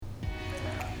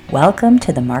Welcome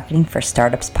to the Marketing for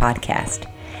Startups podcast.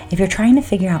 If you're trying to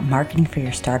figure out marketing for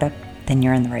your startup, then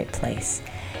you're in the right place.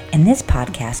 In this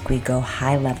podcast, we go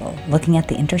high level, looking at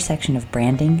the intersection of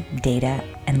branding, data,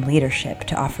 and leadership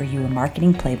to offer you a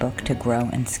marketing playbook to grow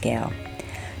and scale.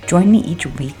 Join me each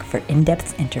week for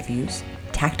in-depth interviews,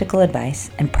 tactical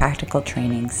advice, and practical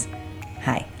trainings.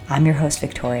 Hi, I'm your host,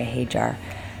 Victoria Hajar,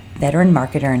 veteran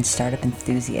marketer and startup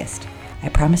enthusiast. I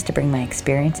promise to bring my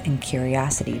experience and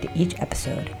curiosity to each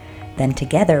episode. Then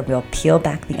together, we'll peel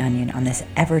back the onion on this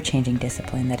ever-changing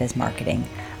discipline that is marketing.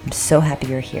 I'm so happy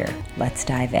you're here. Let's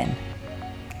dive in.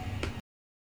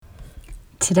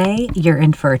 Today, you're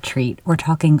in for a treat. We're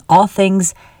talking all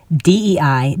things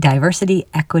DEI, diversity,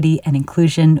 equity, and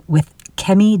inclusion with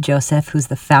Kemy Joseph, who's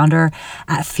the founder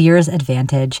at Fears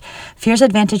Advantage. Fears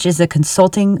Advantage is a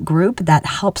consulting group that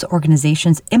helps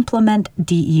organizations implement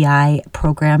DEI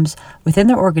programs within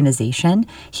their organization.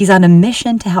 He's on a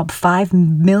mission to help 5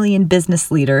 million business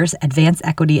leaders advance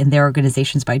equity in their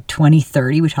organizations by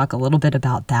 2030. We talk a little bit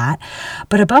about that.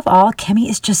 But above all, Kemy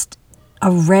is just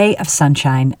a ray of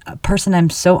sunshine, a person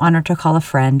I'm so honored to call a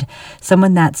friend,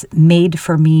 someone that's made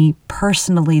for me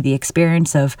personally the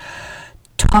experience of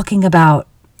talking about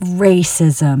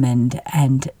racism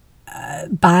and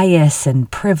bias and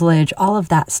privilege, all of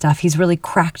that stuff. He's really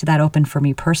cracked that open for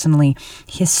me personally.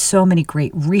 He has so many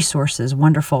great resources,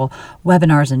 wonderful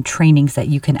webinars and trainings that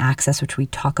you can access, which we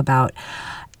talk about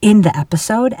in the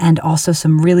episode, and also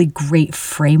some really great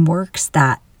frameworks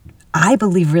that I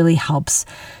believe really helps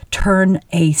turn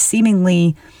a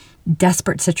seemingly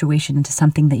desperate situation into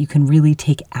something that you can really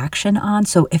take action on.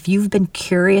 So if you've been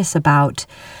curious about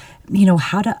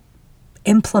how to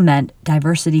implement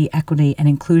diversity, equity, and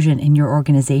inclusion in your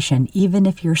organization, even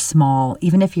if you're small,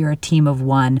 even if you're a team of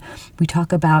one, we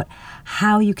talk about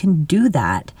how you can do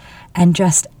that and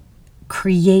just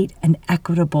create an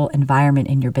equitable environment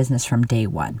in your business from day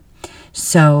one.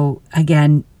 So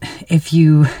again, if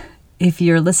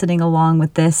you're listening along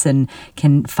with this and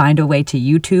can find a way to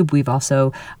YouTube, we've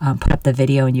also put up the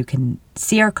video and you can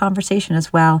see our conversation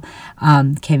as well.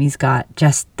 Kemy's got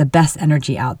just the best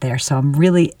energy out there. So I'm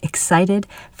really excited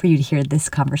for you to hear this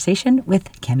conversation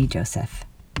with Kemy Joseph.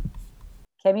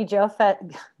 Kemy Joseph.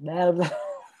 We'll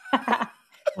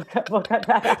cut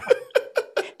that out.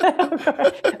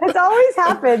 It always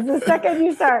happens the second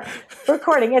you start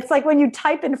recording. It's like when you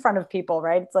type in front of people,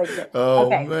 right? It's like,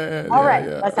 okay, man. All right,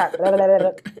 let's start.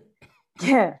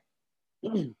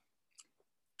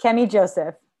 Kemy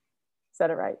Joseph, said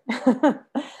it right.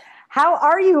 How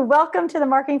are you? Welcome to the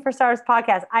Marketing for Startups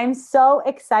podcast. I'm so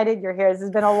excited you're here. This has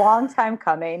been a long time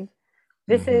coming.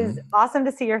 This is awesome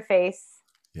to see your face.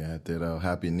 Yeah, ditto.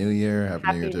 Happy New Year.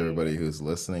 Happy New Year to everybody who's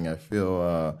listening. I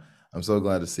feel I'm so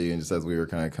glad to see you. And just as we were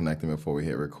kind of connecting before we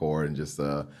hit record and just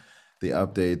the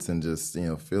updates and just,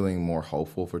 feeling more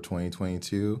hopeful for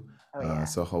 2022. Oh, yeah.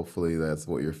 So hopefully that's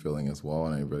what you're feeling as well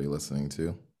and everybody listening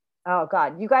too. Oh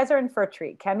God, you guys are in for a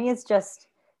treat. Kemy is just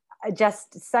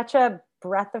such a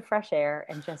breath of fresh air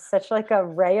and just such like a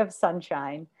ray of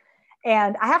sunshine.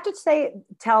 And I have to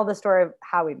tell the story of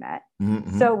how we met.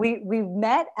 Mm-hmm. So we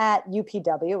met at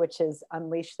UPW, which is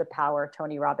Unleash the Power,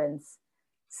 Tony Robbins'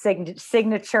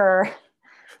 signature.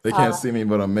 They can't see me,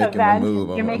 but I'm making the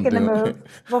move. You're making the move.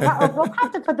 We'll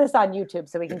have to put this on YouTube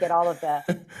so we can get all of the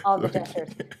gestures.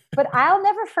 But I'll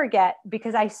never forget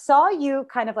because I saw you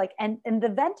kind of like, and the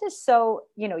event is so,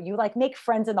 you like make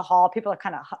friends in the hall. People are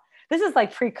kind of, this is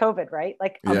like pre-COVID, right?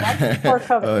 Like a month before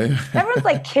COVID. Oh, yeah. Everyone's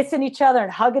like kissing each other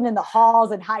and hugging in the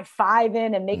halls and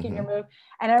high-fiving and making your move.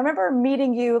 And I remember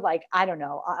meeting you like, I don't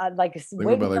know, like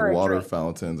waiting about for like a water drink.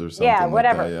 Fountains or something. Yeah,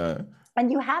 whatever. Like that, yeah. And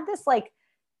you had this like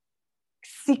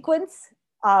sequence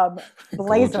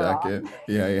blazer on.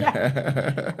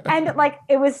 Yeah. And like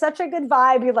it was such a good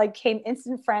vibe. We like became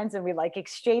instant friends and we like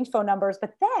exchanged phone numbers.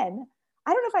 But then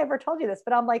I don't know if I ever told you this,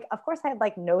 but I'm like, of course I had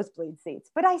like nosebleed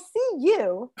seats, but I see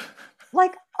you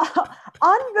like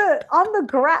on the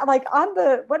ground, like on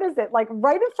the, what is it? Like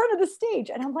right in front of the stage.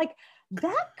 And I'm like,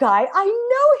 that guy, I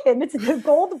know him. It's the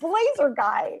gold blazer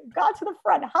guy. Got to the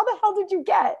front. How the hell did you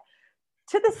get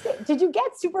to the stage? Did you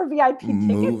get super VIP tickets?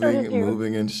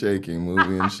 Moving and shaking.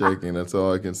 That's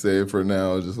all I can say for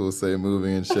now. Just will say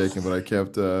moving and shaking. But I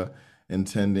kept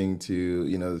intending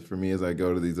to, for me as I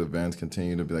go to these events,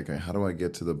 continue to be like, how do I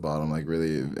get to the bottom? Like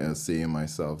really seeing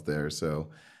myself there. So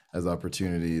as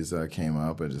opportunities came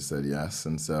up, I just said yes.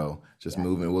 And so just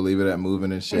moving, we'll leave it at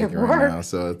moving and shaking right now.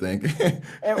 So I think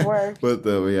it worked. But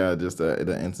just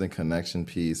the instant connection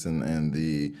piece and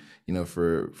the,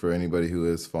 for anybody who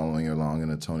is following along in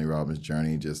a Tony Robbins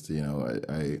journey, just,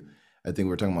 I I think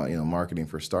we're talking about, marketing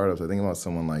for startups. I think about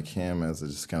someone like him as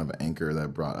just kind of an anchor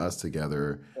that brought us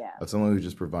together, Yeah. of someone who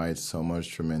just provides so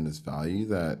much tremendous value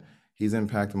that he's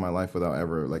impacted my life without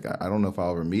ever, like, I don't know if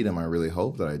I'll ever meet him. I really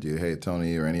hope that I do. Hey,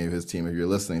 Tony or any of his team, if you're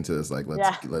listening to this, like, let's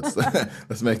Yeah. let's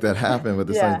let's make that happen. But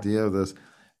this Yeah. idea of this,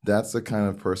 that's the kind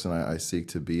of person I seek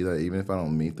to be. That even if I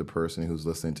don't meet the person who's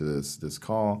listening to this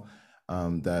call,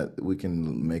 that we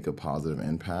can make a positive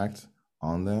impact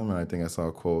on them. And I think I saw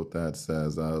a quote that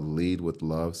says, "Lead with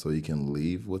love, so you can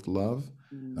leave with love."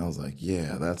 And I was like,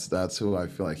 "Yeah, that's who I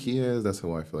feel like he is. That's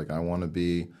who I feel like I want to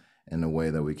be." In a way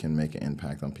that we can make an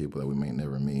impact on people that we may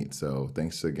never meet. So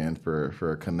thanks again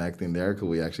for connecting there, because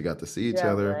we actually got to see each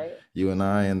Yeah, other, right. you and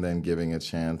I, and then giving a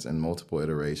chance and multiple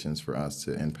iterations for us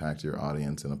to impact your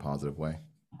audience in a positive way.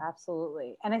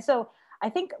 Absolutely. So I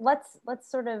think let's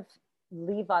sort of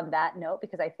leave on that note,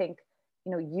 because I think,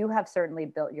 you have certainly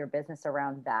built your business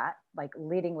around that, like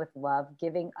leading with love,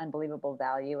 giving unbelievable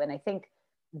value. And I think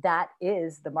that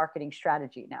is the marketing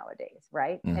strategy nowadays,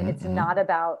 right? And Mm-hmm,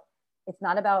 mm-hmm, it's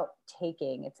not about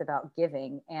taking, it's about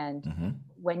giving. And mm-hmm.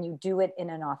 when you do it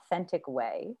in an authentic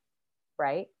way,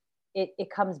 right, it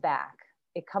comes back.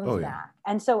 It comes Oh yeah. back.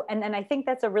 And I think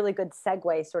that's a really good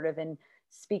segue, sort of, in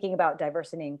speaking about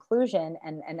diversity and inclusion,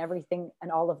 and everything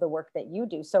and all of the work that you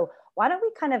do. So why don't we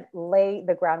kind of lay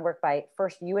the groundwork by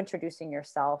first you introducing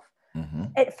yourself.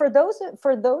 Mm-hmm. For those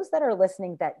that are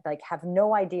listening that like have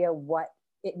no idea what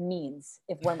it means,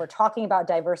 if when we're talking about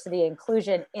diversity and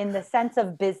inclusion in the sense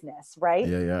of business, right?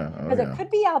 Yeah, yeah. Oh Because it yeah.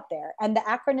 could be out there, and the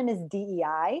acronym is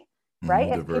DEI, right?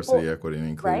 Mm-hmm. If Diversity, people, equity,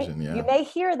 and right, inclusion. you Yeah. may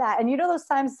hear that, and those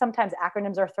times sometimes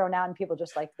acronyms are thrown out and people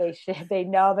just like they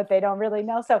know, but they don't really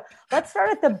know. So let's start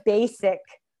at the basic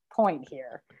point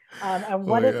here. And Oh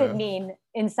what does it yeah. mean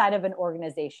inside of an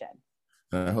organization?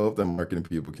 And I hope that marketing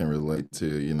people can relate to,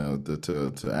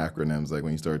 to acronyms, like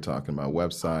when you start talking about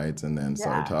websites and then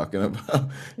start Yeah. talking about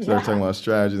start talking Yeah. about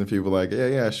strategies, and people are like, yeah,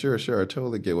 yeah, sure, sure, I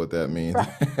totally get what that means.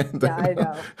 Right. And Yeah, I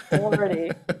know.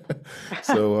 Already.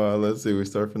 so let's see, we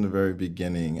start from the very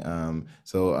beginning.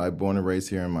 So I born and raised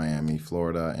here in Miami,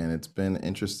 Florida, and it's been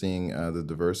interesting. The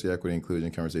diversity, equity,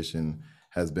 inclusion conversation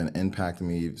has been impacting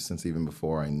me since even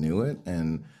before I knew it.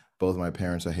 And both my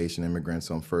parents are Haitian immigrants,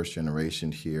 so I'm first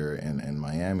generation here in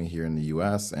Miami, here in the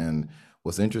US. And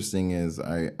what's interesting is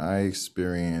I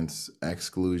experience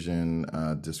exclusion,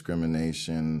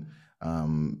 discrimination,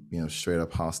 straight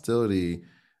up hostility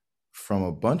from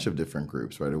a bunch of different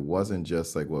groups, right? It wasn't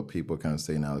just like what people kind of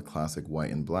say now, the classic white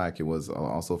and black. It was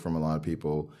also from a lot of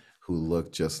people who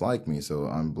look just like me. So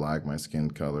I'm black, my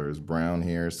skin color is brown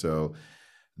here. So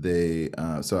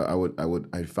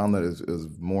I found that it was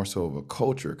more so of a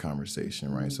culture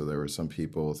conversation, right? So there were some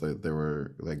people, so there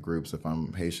were like groups. If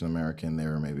I'm Haitian American,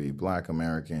 there were maybe Black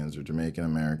Americans or Jamaican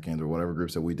Americans or whatever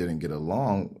groups that we didn't get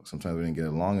along. Sometimes we didn't get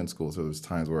along in school. So there's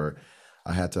times where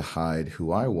I had to hide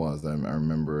who I was. I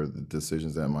remember the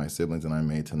decisions that my siblings and I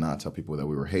made to not tell people that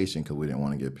we were Haitian because we didn't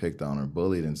want to get picked on or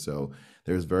bullied. And so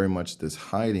there's very much this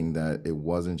hiding, that it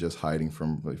wasn't just hiding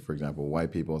from, like, for example,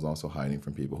 white people, is also hiding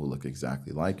from people who look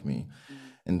exactly like me.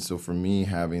 And so for me,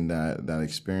 having that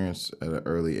experience at an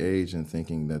early age and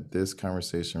thinking that this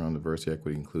conversation around diversity,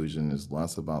 equity, inclusion is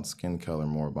less about skin color,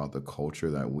 more about the culture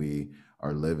that we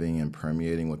are living and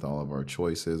permeating with all of our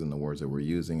choices and the words that we're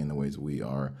using and the ways we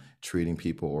are treating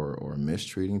people or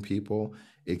mistreating people,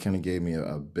 it kind of gave me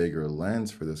a bigger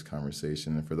lens for this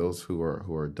conversation. And for those who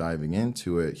are diving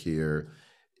into it here,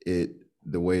 it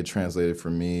the way it translated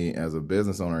for me as a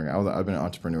business owner, I've been an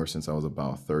entrepreneur since I was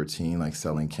about 13, like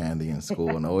selling candy in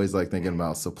school and always like thinking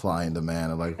about supply and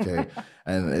demand. And like, okay,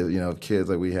 and kids,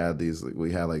 like we had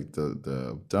like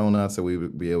the donuts that we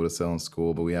would be able to sell in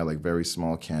school, but we had like very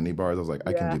small candy bars. I was like,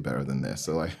 I can Yeah. do better than this.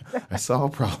 So like I saw a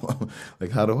problem,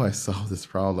 like how do I solve this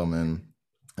problem?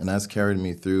 And that's carried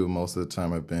me through most of the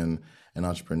time. I've been an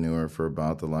entrepreneur for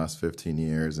about the last 15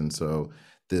 years. And so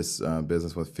this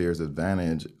business with Fear's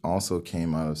Advantage also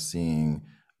came out of seeing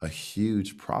a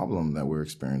huge problem that we're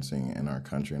experiencing in our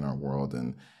country and our world.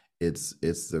 And it's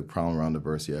the problem around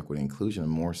diversity, equity, inclusion,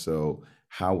 and more so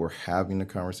how we're having the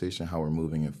conversation, how we're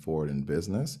moving it forward in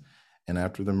business. And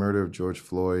after the murder of George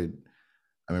Floyd,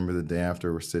 I remember the day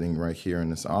after, we're sitting right here in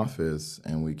this office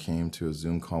and we came to a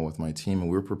Zoom call with my team, and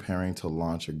we were preparing to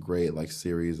launch a great like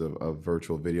series of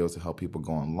virtual videos to help people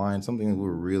go online, something that we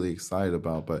were really excited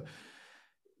about. But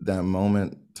that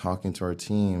moment talking to our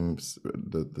teams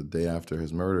the day after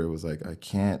his murder, was like, I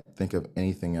can't think of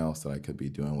anything else that I could be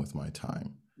doing with my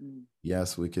time.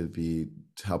 Yes, we could be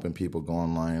helping people go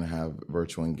online and have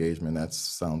virtual engagement. That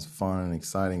sounds fun and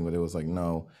exciting, but it was like,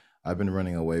 no, I've been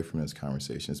running away from this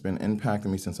conversation. It's been impacting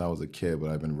me since I was a kid,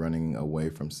 but I've been running away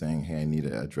from saying, hey, I need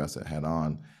to address it head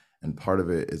on. And part of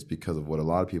it is because of what a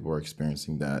lot of people are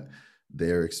experiencing, that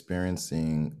they're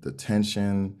experiencing the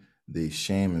tension, the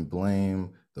shame and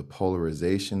blame, the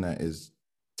polarization that is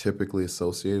typically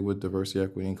associated with diversity,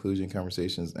 equity, inclusion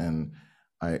conversations. And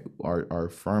our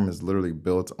firm is literally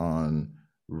built on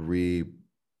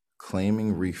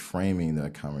reclaiming, reframing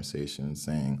that conversation and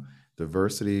saying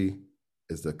diversity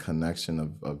is the connection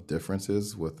of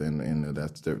differences within, and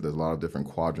there's a lot of different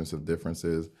quadrants of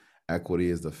differences. Equity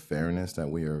is the fairness that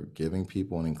we are giving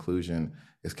people, and inclusion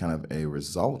is kind of a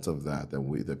result of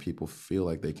that people feel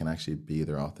like they can actually be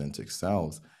their authentic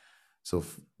selves. So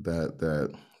that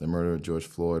the murder of George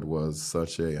Floyd was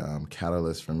such a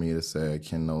catalyst for me to say I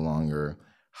can no longer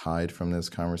hide from this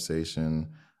conversation,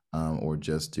 or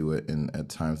just do it in at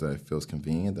times that it feels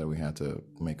convenient. That we had to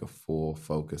make a full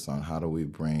focus on how do we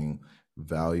bring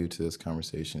value to this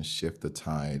conversation, shift the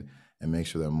tide, and make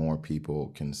sure that more people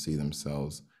can see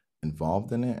themselves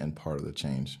involved in it and part of the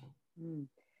change. Mm.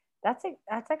 That's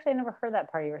actually, I never heard that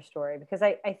part of your story, because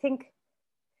I think,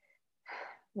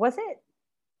 was it,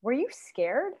 were you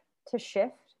scared to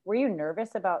shift? Were you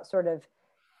nervous about sort of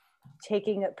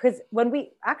taking it? Because when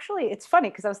we actually, it's funny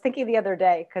because I was thinking the other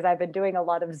day, because I've been doing a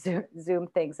lot of Zoom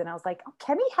things, and I was like, oh,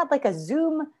 Kemy had like a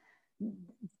Zoom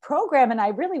program, and I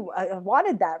really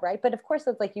wanted that, right? But of course,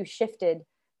 it's like you shifted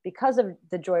because of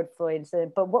the George Floyd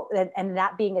incident, but what, and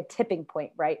that being a tipping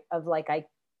point, right? Of like,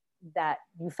 that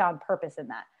you found purpose in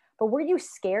that. But were you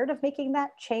scared of making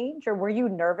that change, or were you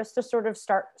nervous to sort of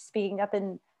start speaking up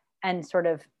and sort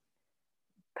of Mhm.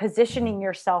 positioning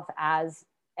yourself as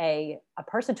a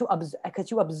person to because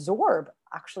you absorb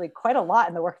actually quite a lot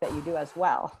in the work that you do as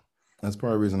well? That's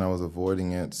part of the reason I was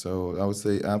avoiding it. So I would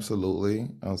say absolutely.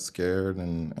 I was scared,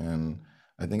 and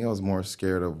I think I was more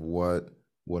scared of what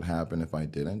would happen if I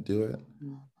didn't do it.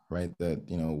 Mm. Right? That,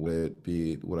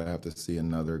 would I have to see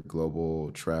another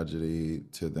global tragedy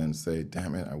to then say,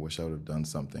 damn it, I wish I would have done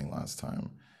something last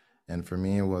time. And for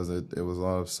me, it was a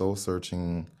lot of soul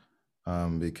searching,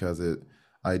 because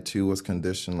I too was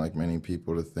conditioned, like many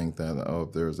people, to think that, oh,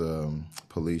 if there's a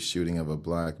police shooting of a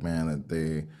black man, that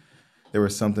there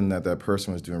was something that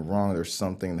person was doing wrong. There's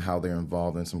something how they're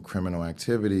involved in some criminal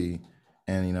activity.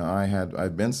 And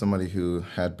I've been somebody who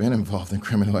had been involved in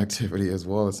criminal activity as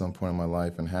well at some point in my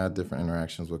life, and had different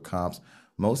interactions with cops,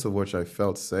 most of which I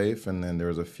felt safe, and then there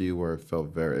was a few where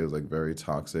it was like very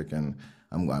toxic, and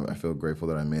I feel grateful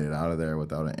that I made it out of there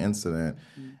without an incident.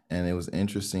 Mm. And it was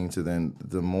interesting to then,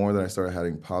 the more that I started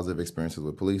having positive experiences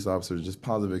with police officers, just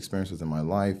positive experiences in my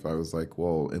life, I was like,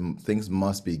 well, things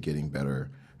must be getting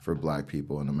better for Black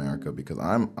people in America, Mm. because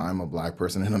I'm a Black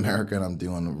person in America, and I'm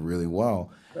doing really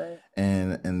well. Right.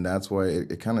 And that's why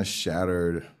it kind of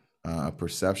shattered a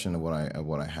perception of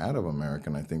what I had of America.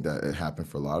 And I think that it happened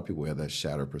for a lot of people. We had that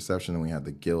shattered perception, and we had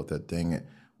the guilt that, dang it,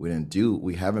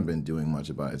 we haven't been doing much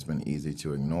about it. It's been easy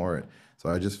to ignore it. So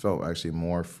I just felt actually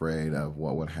more afraid of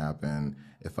what would happen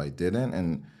if I didn't.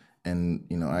 And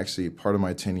actually, part of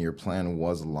my 10-year plan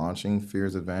was launching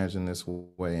Fear's Advantage in this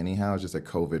way. Anyhow, it's just that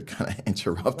COVID kind of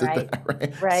interrupted Right. that,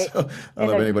 right? Right. So I don't And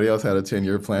know if anybody else had a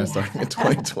 10-year plan starting in yeah.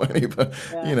 2020, but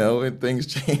Yeah. things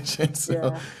change, and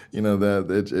so Yeah.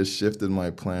 that it shifted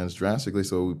my plans drastically.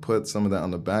 So we put some of that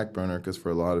on the back burner, because for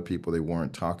a lot of people, they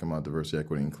weren't talking about diversity,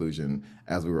 equity, inclusion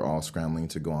as we were all scrambling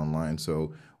to go online.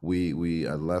 So we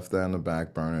left that on the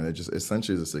back burner. It just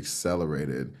essentially just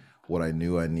accelerated what I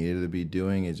knew I needed to be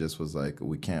doing. It just was like,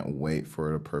 we can't wait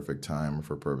for the perfect time or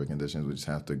for perfect conditions. We just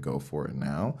have to go for it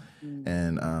now.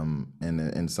 Mm. And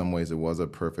in some ways, it was a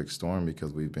perfect storm,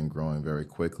 because we've been growing very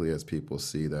quickly as people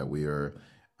see that we are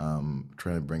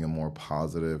trying to bring a more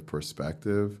positive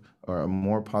perspective, or a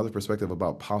more positive perspective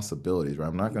about possibilities. Right?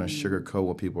 I'm not going to Mm. sugarcoat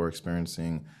what people are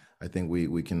experiencing. I think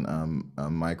we can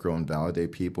micro and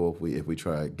validate people if we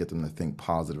try to get them to think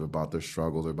positive about their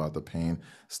struggles or about the pain.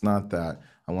 It's not that.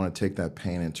 I want to take that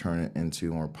pain and turn it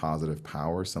into more positive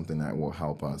power, something that will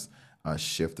help us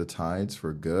shift the tides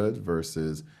for good,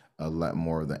 versus let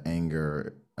more of the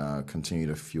anger continue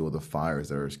to fuel the fires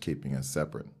that are keeping us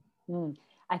separate. Mm.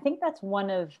 I think that's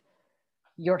one of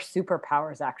your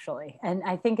superpowers, actually. And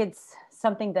I think it's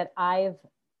something that I've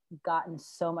gotten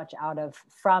so much out of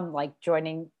from like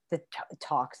joining the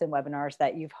talks and webinars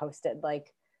that you've hosted.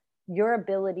 Like your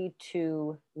ability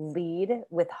to lead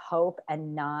with hope,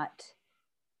 and not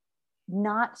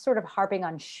sort of harping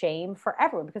on shame for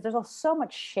everyone, because there's so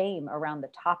much shame around the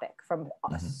topic from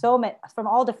Hmm. so many, from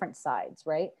all different sides,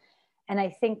 right? And I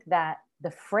think that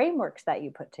the frameworks that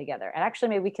you put together. And actually,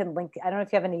 maybe we can link, I don't know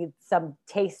if you have some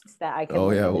tastes that I can Oh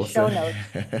link yeah, in the we'll show say. notes,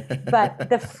 but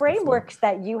the Absolutely. frameworks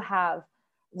that you have,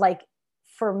 like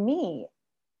for me,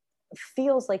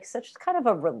 feels like such kind of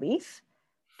a relief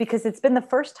because it's been the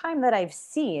first time that I've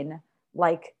seen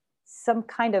like some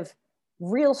kind of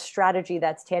real strategy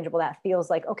that's tangible that feels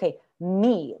like, okay,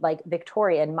 me, like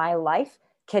Victoria in my life,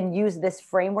 can use this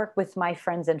framework with my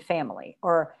friends and family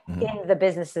or Mhm. in the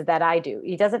businesses that I do.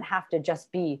 It doesn't have to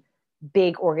just be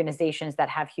big organizations that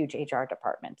have huge HR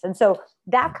departments. And so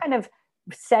that kind of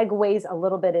segues a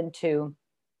little bit into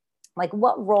like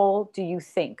what role do you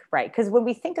think, right? Because when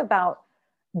we think about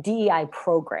DEI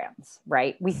programs,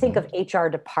 right? We think Mhm. of HR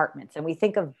departments and we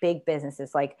think of big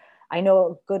businesses. Like I know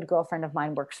a good girlfriend of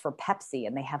mine works for Pepsi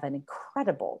and they have an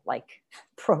incredible like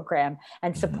program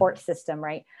and Mhm. support system,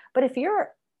 right? But if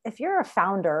you're a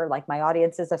founder, like my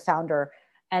audience is a founder,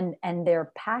 and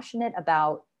they're passionate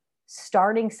about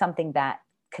starting something that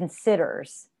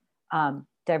considers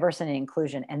diversity and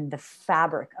inclusion and the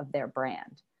fabric of their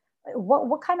brand,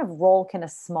 what kind of role can a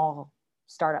small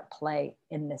startup play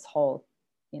in this whole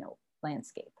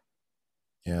landscape?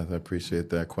 Yeah, I appreciate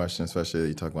that question, especially that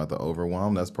you talk about the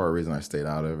overwhelm. That's part of the reason I stayed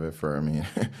out of it. For I mean,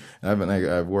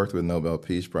 I've worked with Nobel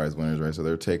Peace Prize winners, right? So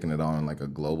they're taking it on like a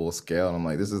global scale, and I'm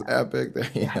like, this is epic,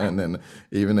 Yeah. And then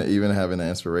even having the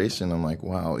inspiration, I'm like,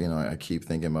 wow, I keep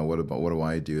thinking about what do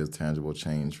I do as tangible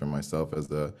change for myself as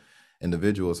the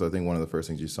individual. So I think one of the first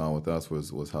things you saw with us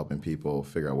was helping people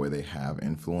figure out where they have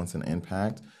influence and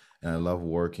impact. And I love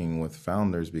working with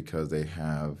founders because they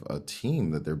have a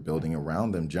team that they're building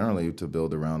around them, generally to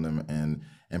build around them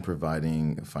and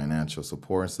providing financial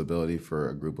support and stability for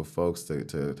a group of folks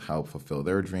to help fulfill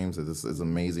their dreams. This is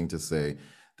amazing to say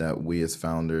that we as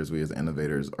founders, we as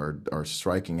innovators are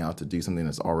striking out to do something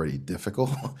that's already difficult.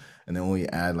 And then when we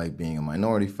add like being a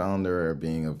minority founder or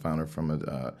being a founder from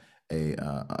a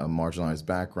marginalized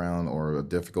background or a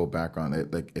difficult background,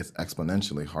 it's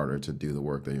exponentially harder to do the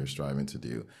work that you're striving to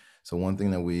do. So one thing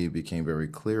that we became very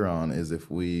clear on is if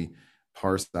we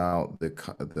parse out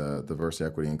the diversity,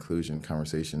 equity, inclusion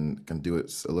conversation, can do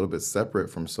it a little bit separate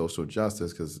from social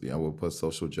justice, because we'll put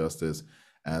social justice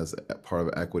as a part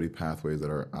of equity pathways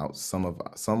that are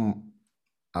some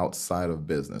outside of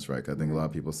business, right? 'Cause I think a lot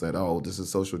of people said, "Oh, this is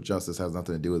social justice, has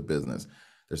nothing to do with business."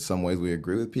 There's some ways we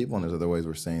agree with people, and there's other ways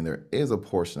we're saying there is a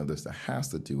portion of this that has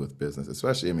to do with business.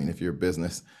 Especially, I mean, if your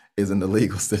business is in the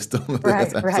legal system, that's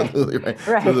Right, right, absolutely right.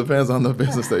 So it right. depends on the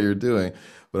business that you're doing.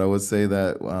 But I would say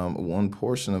that one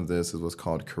portion of this is what's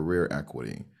called career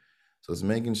equity. So it's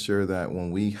making sure that when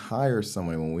we hire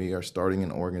somebody, when we are starting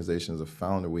an organization as a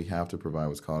founder, we have to provide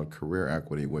what's called career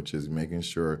equity, which is making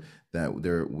sure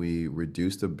that we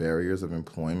reduce the barriers of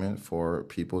employment for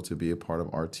people to be a part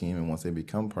of our team. And once they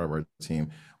become part of our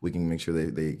team, we can make sure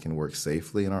they can work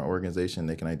safely in our organization.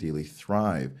 They can ideally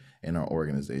thrive in our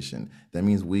organization. That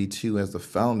means we too, as the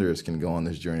founders, can go on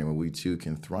this journey where we too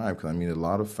can thrive. Because I mean, a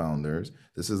lot of founders,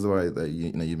 this is why that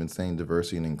you've been saying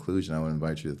diversity and inclusion. I would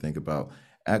invite you to think about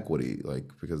equity, like,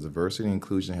 because diversity and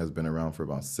inclusion has been around for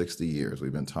about 60 years.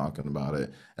 We've been talking about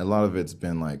it, and a lot of it's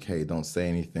been like, hey, don't say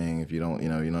anything. If you don't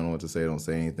know what to say, don't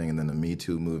say anything. And then the Me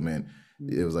Too movement,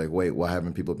 it was like, wait, why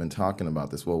haven't people been talking about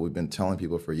this? Well, we've been telling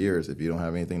people for years, if you don't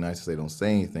have anything nice to say, don't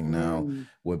say anything. Now Mm.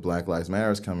 with Black Lives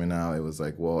Matters coming out, it was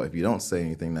like, well, if you don't say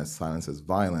anything, that silence is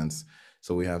violence.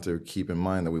 So we have to keep in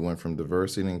mind that we went from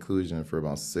diversity and inclusion for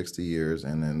about 60 years,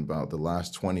 and then about the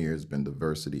last 20 years been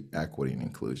diversity, equity, and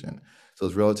inclusion. So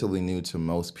it's relatively new to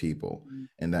most people.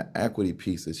 And that equity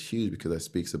piece is huge because that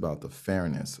speaks about the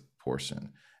fairness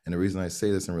portion. And the reason I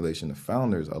say this in relation to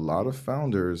founders, a lot of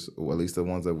founders, or at least the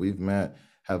ones that we've met,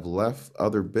 have left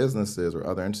other businesses or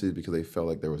other entities because they felt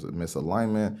like there was a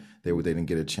misalignment. They didn't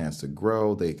get a chance to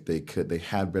grow. They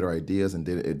had better ideas and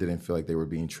it didn't feel like they were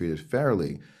being treated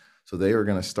fairly. So they are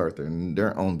going to start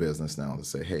their own business now to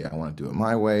say, hey, I want to do it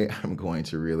my way. I'm going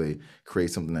to really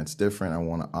create something that's different. I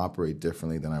want to operate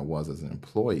differently than I was as an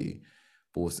employee.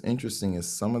 But what's interesting is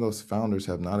some of those founders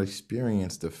have not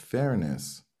experienced the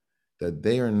fairness that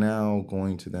they are now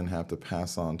going to then have to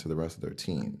pass on to the rest of their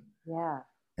team. Yeah.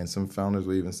 And some founders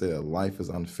will even say that life is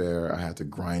unfair. I had to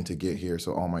grind to get here.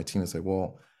 So all my team will say,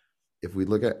 well, if we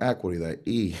look at equity, that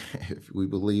E, if we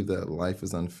believe that life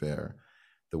is unfair,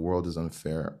 the world is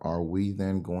unfair, are we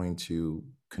then going to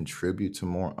contribute to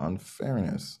more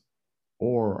unfairness?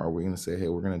 Or are we going to say, hey,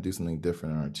 we're going to do something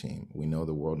different in our team? We know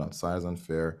the world outside is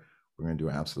unfair. We're going to do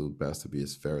our absolute best to be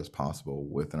as fair as possible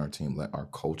within our team. Let our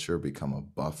culture become a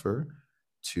buffer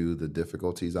to the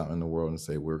difficulties out in the world and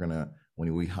say,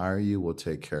 when we hire you, we'll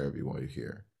take care of you while you're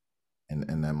here.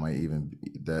 and that might even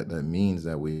that means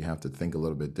that we have to think a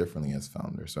little bit differently as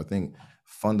founders. So I think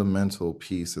fundamental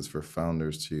piece is for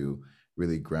founders to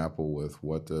really grapple with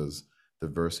what does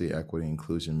diversity, equity,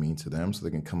 inclusion mean to them, so they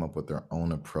can come up with their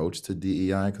own approach to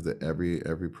DEI. Because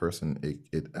every person,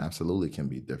 it absolutely can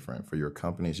be different. For your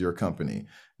company, it's your company.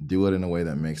 Do it in a way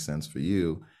that makes sense for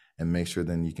you, and make sure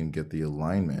then you can get the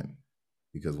alignment.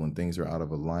 Because when things are out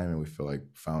of alignment, we feel like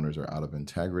founders are out of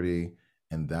integrity,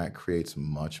 and that creates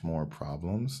much more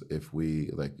problems. If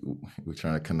we're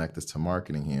trying to connect this to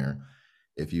marketing here.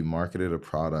 If you marketed a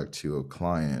product to a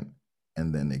client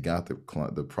and then they got the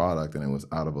product and it was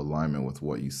out of alignment with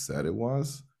what you said it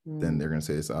was, then they're going to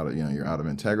say it's out of, you're out of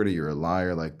integrity, you're a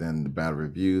liar. Like, then the bad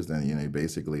reviews, then you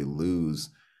basically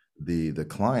lose the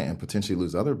client and potentially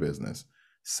lose other business.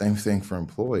 Same thing for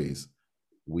employees.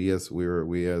 We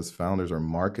as founders are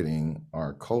marketing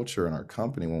our culture and our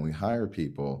company when we hire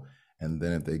people, and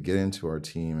then if they get into our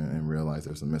team and realize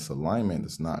there's a misalignment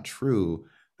that's not true,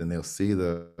 then they'll see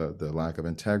the lack of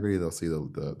integrity, they'll see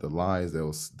the lies,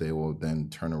 they will then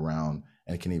turn around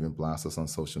and can even blast us on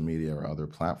social media or other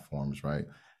platforms, right?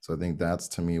 So I think that's,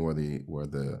 to me, where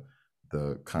the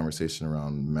conversation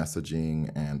around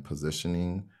messaging and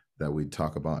positioning that we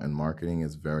talk about in marketing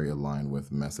is very aligned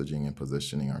with messaging and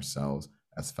positioning ourselves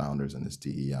as founders in this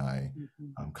DEI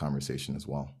conversation as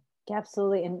well.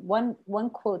 Absolutely. And one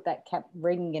quote that kept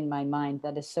ringing in my mind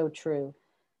that is so true,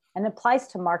 and applies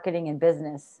to marketing and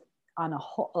business on a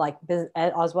whole, like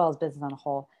as well as business on a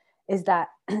whole, is that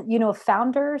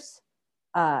founders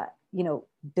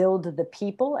build the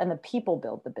people, and the people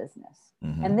build the business.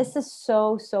 And this is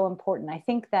so important. I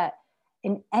think that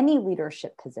in any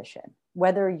leadership position,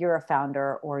 whether you're a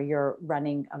founder or you're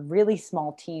running a really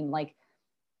small team, like,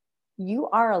 you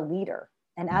are a leader.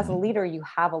 And as a leader, you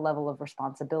have a level of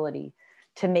responsibility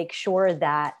to make sure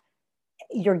that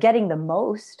you're getting the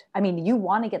most. I mean, you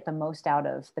want to get the most out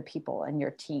of the people and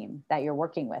your team that you're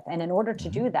working with. And in order to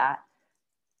do that,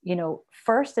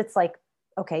 first it's like,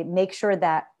 okay, make sure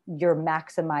that you're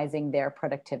maximizing their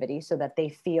productivity so that they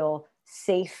feel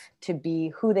safe to be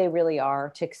who they really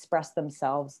are, to express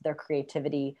themselves, their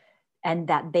creativity, and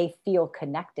that they feel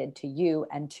connected to you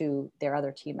and to their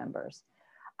other team members.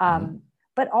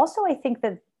 But also, I think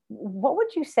that, what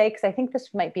would you say, because I think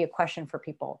this might be a question for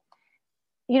people,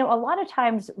 a lot of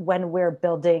times when we're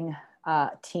building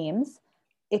teams,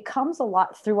 it comes a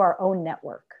lot through our own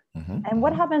network. And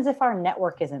what happens if our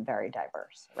network isn't very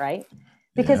diverse, right?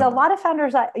 Because a lot of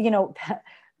founders,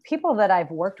 people that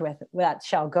I've worked with that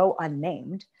shall go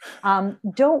unnamed,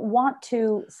 don't want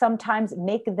to sometimes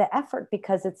make the effort,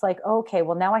 because it's like, okay,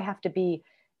 well, now I have to be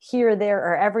here, there,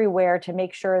 or everywhere to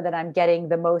make sure that I'm getting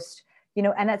the most,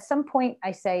 and at some point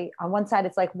I say, on one side,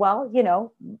 it's like, well,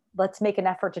 let's make an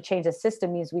effort to change the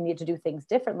system, means we need to do things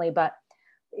differently. But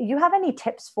you have any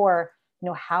tips for,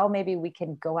 how maybe we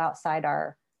can go outside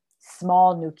our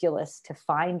small nucleus to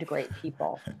find great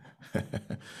people?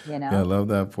 Yeah, I love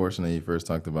that portion that you first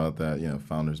talked about, that,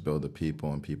 founders build the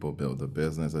people and people build the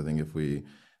business. I think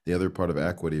the other part of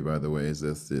equity, by the way, is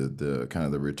this the kind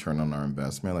of the return on our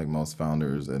investment. Like, most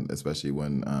founders, and especially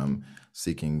when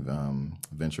seeking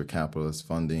venture capitalist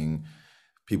funding,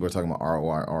 people are talking about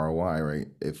ROI, right?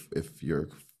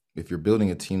 If you're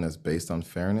building a team that's based on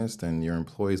fairness, then your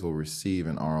employees will receive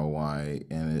an ROI,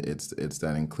 and it's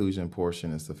that inclusion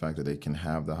portion. It's the fact that they can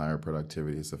have the higher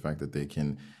productivity. It's the fact that they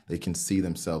can see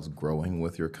themselves growing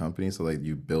with your company. So, like,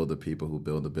 you build the people who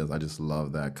build the business. I just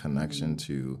love that connection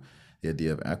to the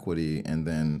idea of equity. And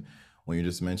then when you're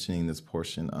just mentioning this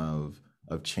portion of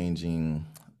changing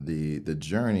the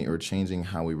journey, or changing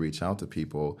how we reach out to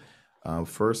people.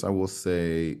 First, I will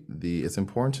say it's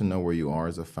important to know where you are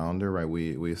as a founder, right?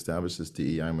 We established this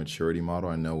DEI maturity model.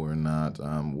 I know we're not,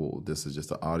 this is just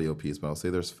an audio piece, but I'll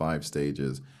say there's 5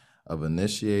 stages of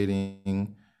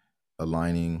initiating,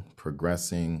 aligning,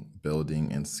 progressing,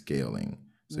 building, and scaling.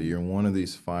 So you're in one of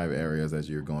these 5 areas as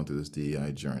you're going through this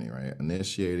DEI journey, right?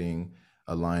 Initiating,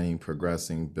 aligning,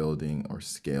 progressing, building, or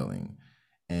scaling.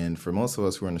 And for most of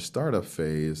us who are in the startup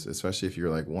phase, especially if you're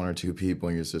like 1 or 2 people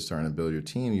and you're just starting to build your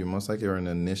team, you most likely are in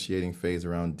the initiating phase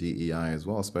around DEI as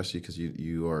well, especially because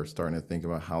you are starting to think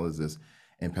about, how does this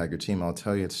impact your team? I'll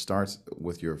tell you, it starts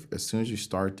with as soon as you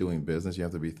start doing business, you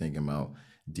have to be thinking about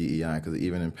DEI, because it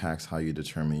even impacts how you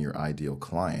determine your ideal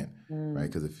client, right?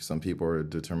 Because if some people are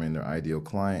determining their ideal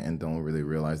client and don't really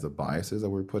realize the biases that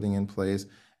we're putting in place,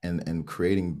 and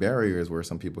creating barriers where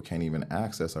some people can't even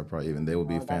access our product, even they will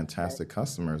be fantastic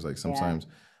customers. Like, sometimes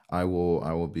I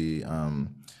will be,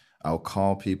 I'll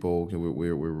call people.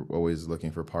 We're always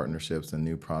looking for partnerships and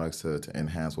new products to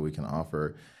enhance what we can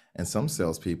offer. And some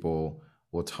salespeople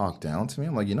will talk down to me.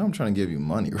 I'm like, I'm trying to give you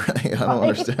money, right? I don't Right.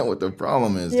 understand what the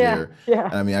problem is Yeah. here. Yeah.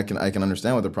 And I mean, I can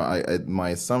understand what the problem.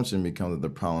 My assumption becomes that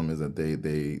the problem is that they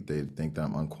think that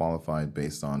I'm unqualified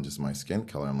based on just my skin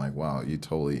color. I'm like, wow, you're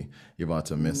about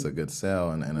to miss a Mm, good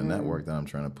sale and a mm, network that I'm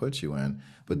trying to put you in.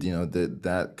 But mm,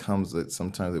 that comes that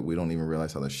sometimes that we don't even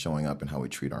realize how they're showing up and how we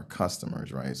treat our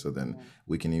customers, right? So then yeah.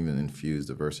 we can even infuse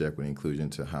diversity, equity, inclusion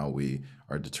to how we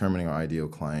are determining our ideal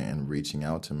client and reaching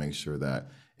out to make sure that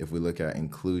if we look at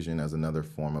inclusion as another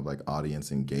form of like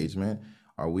audience engagement,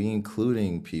 are we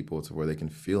including people to where they can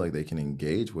feel like they can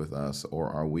engage with us, or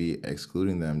are we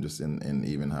excluding them just in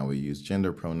even how we use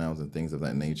gender pronouns and things of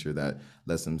that nature that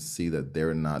lets them see that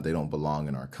they don't belong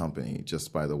in our company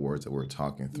just by the words that we're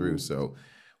talking through. Mm, So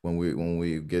when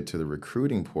we get to the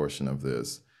recruiting portion of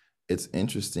this, it's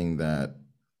interesting that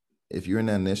if you're in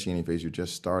that initiating phase, you're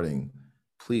just starting,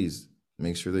 please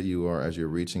make sure that you are, as you're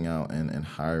reaching out and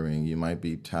hiring, you might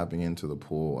be tapping into the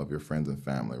pool of your friends and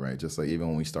family, right? Just like even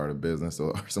when we start a business,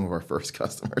 or some of our first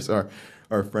customers are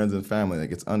our friends and family.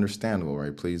 Like it's understandable,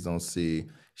 right? Please don't see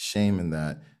shame in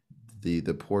that. The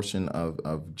portion of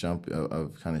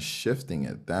kind of shifting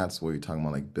it, that's where you're talking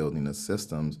about like building the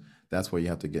systems. That's where you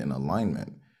have to get in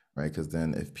alignment, right? Because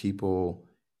then if people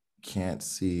can't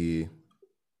see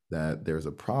that there's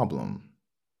a problem,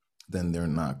 then they're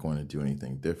not going to do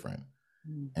anything different.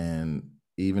 mm, And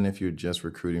even if you're just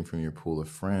recruiting from your pool of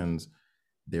friends,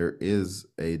 there is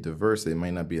a diversity. It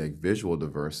might not be like visual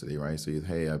diversity, right? So,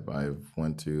 hey, I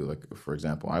went to, like, for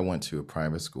example, I went to a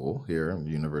private school here,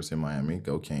 University of Miami,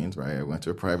 go Canes, right? I went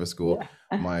to a private school.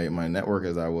 yeah. My network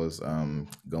as I was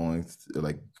going,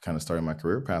 like, kind of starting my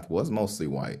career path was mostly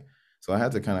white. So I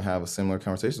had to kind of have a similar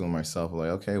conversation with myself, like,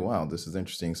 okay, wow, this is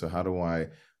interesting. So how do I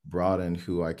broaden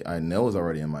who I know is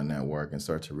already in my network and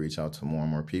start to reach out to more and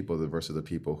more people versus the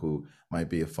people who might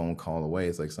be a phone call away?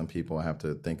 It's like some people I have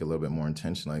to think a little bit more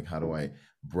intentionally, like how do I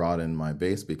broaden my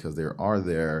base because they are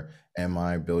there? Am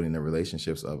I building the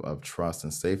relationships of trust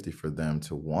and safety for them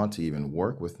to want to even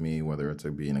work with me, whether it's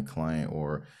to being a client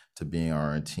or to being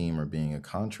our team or being a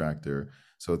contractor?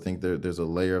 So I think there's a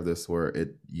layer of this where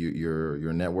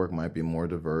your network might be more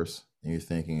diverse than you're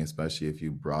thinking, especially if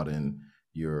you broaden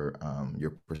your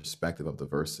perspective of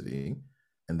diversity.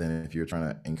 And then if you're trying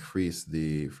to increase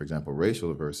the, for example, racial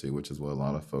diversity, which is what a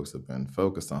lot of folks have been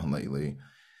focused on lately,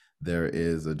 there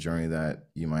is a journey that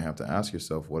you might have to ask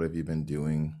yourself, what have you been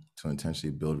doing to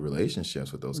intentionally build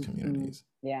relationships with those Mhm. communities?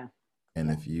 Yeah. And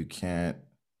Yeah. if you can't,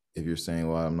 if you're saying,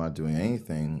 well, I'm not doing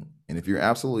anything, and if you're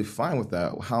absolutely fine with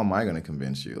that, how am I going to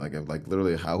convince you? Like, if, like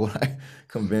literally, how would I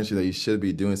convince you that you should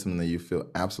be doing something that you feel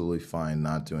absolutely fine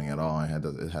not doing at all, and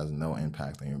it has no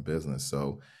impact on your business?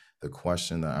 So, the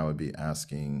question that I would be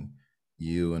asking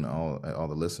you and all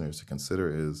the listeners to consider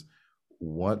is,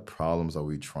 what problems are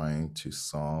we trying to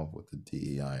solve with the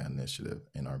DEI initiative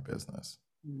in our business?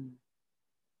 Mm,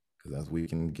 Because as we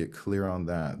can get clear on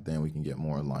that, then we can get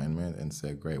more alignment and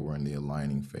say, great, we're in the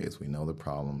aligning phase. We know the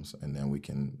problems, and then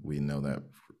we know that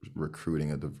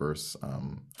recruiting a diverse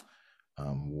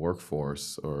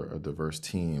workforce or a diverse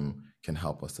team can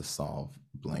help us to solve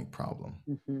blank problem.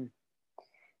 mhm.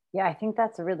 Yeah, I think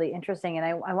that's really interesting. And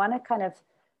I want to kind of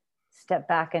step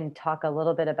back and talk a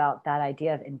little bit about that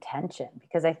idea of intention,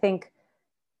 because I think,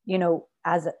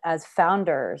 as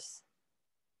founders,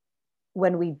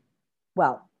 when we,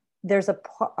 well, there's a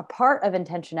part of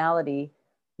intentionality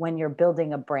when you're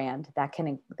building a brand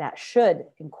that should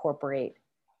incorporate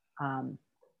um,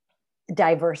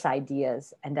 diverse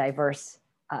ideas and diverse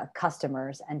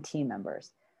customers and team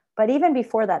members. But even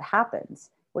before that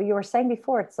happens, what you were saying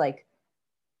before, it's like,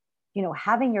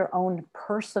 having your own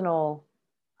personal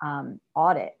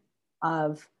audit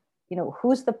of,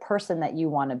 who's the person that you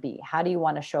want to be? How do you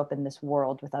want to show up in this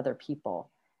world with other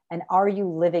people? And are you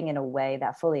living in a way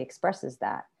that fully expresses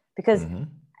that? Because Mm-hmm.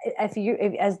 as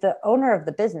the owner of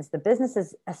the business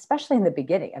is, especially in the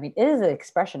beginning, I mean, it is an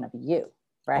expression of you,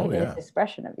 Oh right? It is yeah. an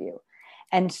expression of you.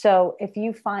 And so if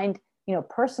you find,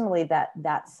 personally, that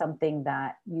that's something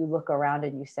that you look around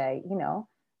and you say,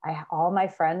 all my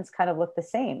friends kind of look the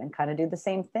same and kind of do the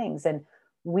same things. And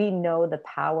we know the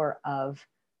power of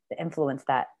the influence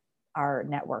that our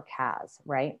network has,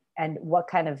 right? And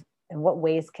in what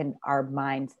ways can our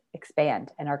minds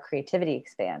expand and our creativity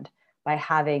expand by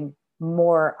having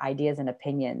more ideas and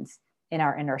opinions in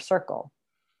our inner circle.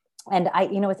 And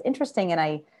it's interesting, and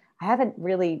I haven't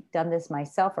really done this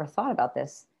myself or thought about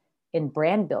this in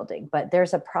brand building, but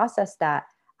there's a process that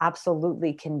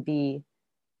absolutely can be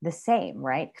the same,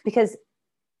 right? Because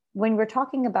when we're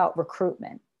talking about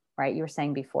recruitment, right, you were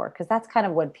saying before, because that's kind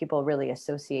of what people really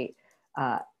associate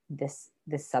uh, this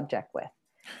subject with.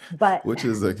 But Which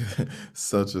is like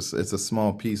it's a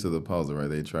small piece of the puzzle,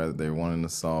 right? They're wanting to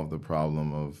solve the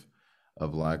problem of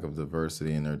lack of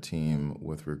diversity in their team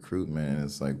with recruitment, and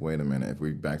it's like, wait a minute, if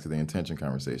we back to the intention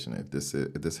conversation, if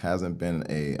this hasn't been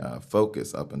a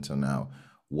focus up until now,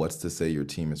 what's to say your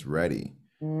team is ready?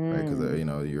 Right, because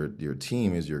mm, your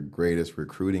team is your greatest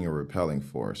recruiting or repelling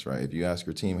force, right? If you ask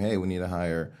your team, hey, we need to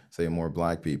hire, say, more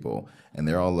black people, and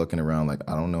they're all looking around like,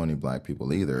 I don't know any black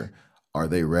people either, are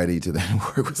they ready to then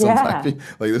work with some black yeah, people?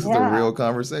 Like, this is a yeah, real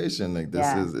conversation. Like,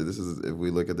 yeah. this is if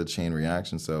we look at the chain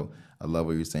reaction. So I love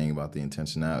what you're saying about the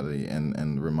intentionality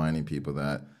and reminding people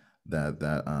that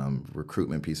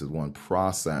recruitment piece is one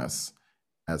process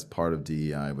as part of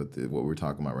DEI, but what we're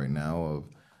talking about right now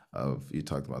of you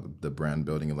talked about the brand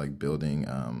building of like building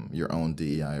your own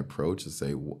DEI approach to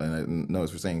say, and I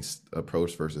notice we're saying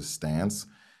approach versus stance,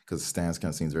 because stance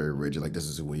kind of seems very rigid, like this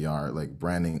is who we are. Like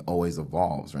branding always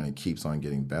evolves, right? It keeps on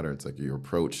getting better. It's like your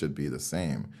approach should be the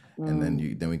same, and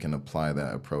Mm, then we can apply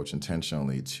that approach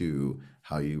intentionally to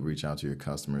how you reach out to your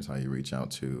customers, how you reach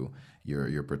out to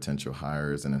your potential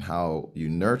hires, and then how you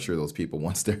nurture those people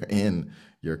once they're in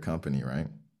your company, right?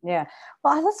 yeah.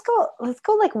 Well, let's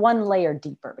go like one layer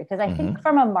deeper, because I think Mm-hmm.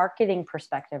 from a marketing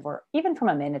perspective, or even from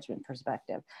a management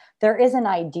perspective, there is an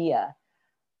idea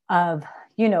of,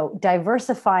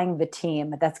 diversifying the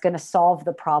team that's going to solve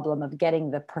the problem of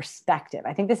getting the perspective.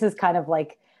 I think this is kind of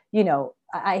like,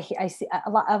 I see a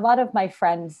lot of my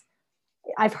friends.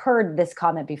 I've heard this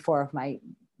comment before of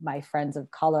my friends of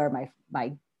color,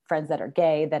 my friends that are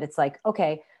gay, that it's like,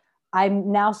 okay,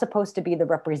 I'm now supposed to be the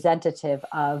representative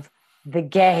of the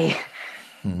gay,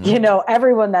 Mm-hmm.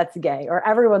 everyone that's gay or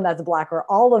everyone that's black or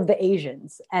all of the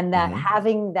Asians, and that Mm-hmm.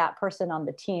 having that person on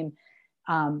the team.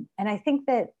 And I think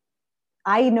that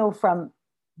I know from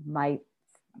my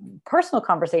personal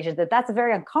conversations that that's a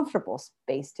very uncomfortable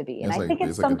space to be. And I think it's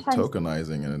It's like a sometimes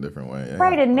tokenizing in a different way.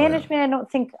 right. Yeah. And Oh yeah. management, I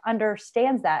don't think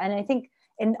understands that. And I think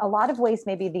in a lot of ways,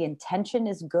 maybe the intention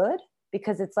is good,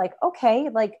 because it's like, okay,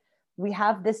 like we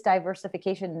have this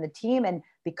diversification in the team. And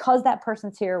because that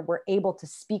person's here, we're able to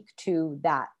speak to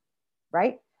that,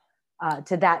 right?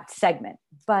 To that segment.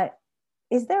 But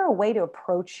is there a way to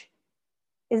approach,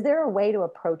 is there a way to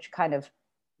approach kind of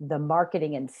the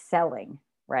marketing and selling,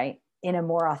 right, in a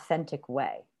more authentic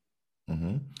way?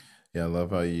 Mm-hmm. Yeah, I love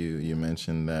how you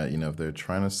mentioned that, if they're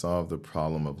trying to solve the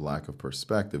problem of lack of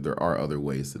perspective, there are other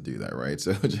ways to do that, right?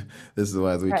 So this is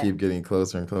why as we Right. keep getting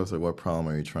closer and closer, what problem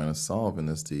are you trying to solve in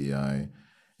this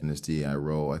DEI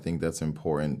role? I think that's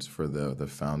important for the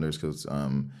founders because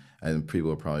and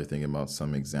people are probably thinking about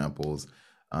some examples.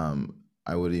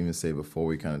 I would even say before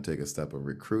we kind of take a step of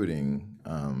recruiting,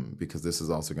 because this is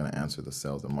also going to answer the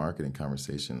sales and marketing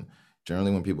conversation.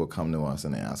 Generally, when people come to us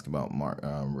and they ask about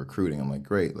recruiting, I'm like,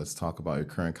 great, let's talk about your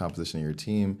current composition of your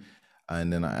team.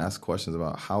 And then I ask questions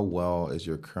about how well is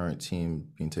your current team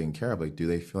being taken care of? Like, do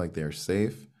they feel like they're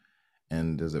safe?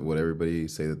 And would everybody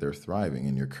say that they're thriving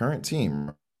in your current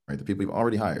team, right? The people you've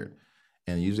already hired.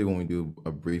 And usually, when we do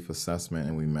a brief assessment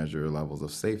and we measure levels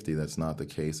of safety, that's not the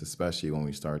case, especially when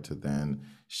we start to then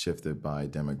shift it by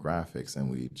demographics. And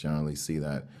we generally see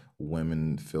that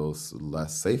women feel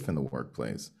less safe in the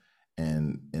workplace.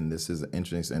 And this is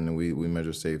interesting. And we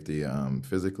measure safety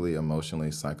physically,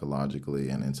 emotionally, psychologically,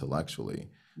 and intellectually.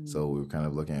 So Mm. we're kind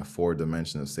of looking at four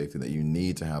dimensions of safety that you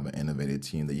need to have an innovative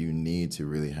team, that you need to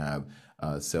really have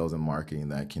sales and marketing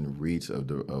that can reach a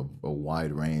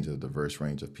wide range, a diverse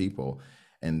range of people.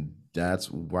 And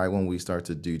that's right when we start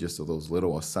to do just those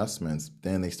little assessments,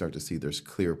 then they start to see there's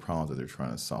clear problems that they're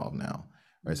trying to solve now.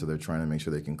 Right, so they're trying to make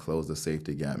sure they can close the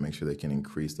safety gap, make sure they can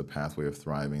increase the pathway of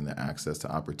thriving, the access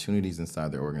to opportunities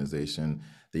inside their organization,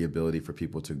 the ability for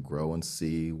people to grow and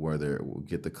see where they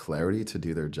get the clarity to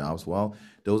do their jobs well.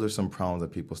 Those are some problems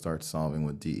that people start solving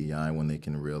with DEI when they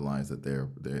can realize that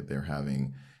they're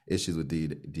having issues with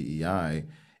DEI.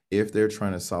 If they're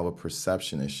trying to solve a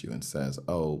perception issue and says,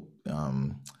 oh,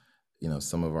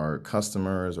 some of our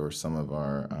customers or some of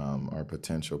our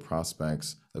potential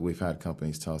prospects, like we've had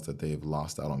companies tell us that they've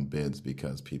lost out on bids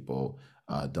because people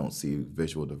don't see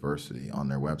visual diversity on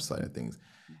their website and things.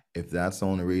 If that's the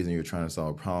only reason you're trying to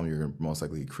solve a problem, you're going to most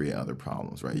likely create other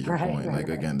problems, right? You're Right, going right, like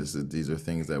right. again, these are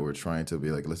things that we're trying to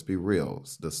be like, let's be real.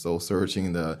 The soul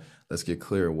searching, let's get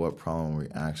clear what problem we're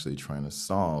actually trying to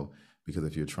solve. Because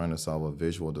if you're trying to solve a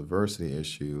visual diversity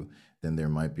issue, then there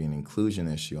might be an inclusion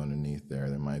issue underneath there.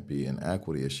 There might be an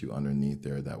equity issue underneath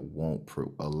there that won't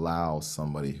allow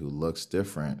somebody who looks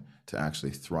different to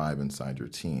actually thrive inside your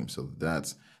team. So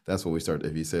that's what we start.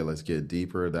 If you say let's get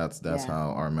deeper, that's Yeah.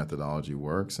 how our methodology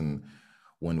works. And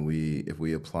if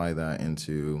we apply that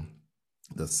into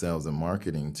the sales and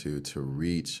marketing to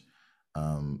reach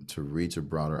to reach a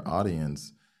broader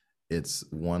audience, it's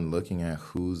one looking at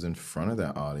who's in front of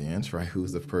that audience, right?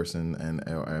 Who's the person, and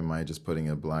or am I just putting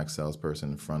a black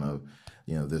salesperson in front of,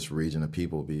 this region of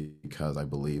people because I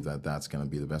believe that that's going to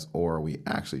be the best, or are we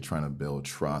actually trying to build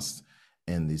trust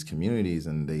in these communities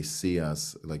and they see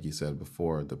us, like you said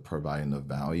before, the providing the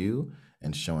value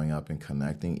and showing up and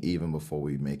connecting even before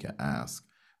we make an ask,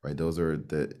 right? Those are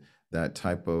that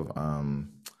type of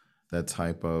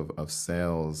of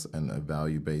sales and a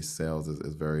value-based sales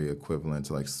is very equivalent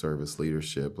to like service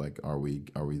leadership. Like, are we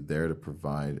there to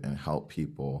provide and help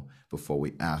people before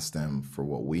we ask them for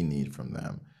what we need from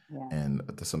them? Yeah. And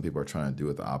some people are trying to do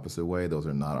it the opposite way. Those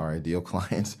are not our ideal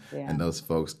clients. Yeah. And those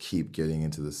folks keep getting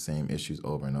into the same issues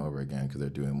over and over again because they're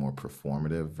doing more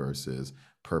performative versus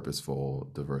purposeful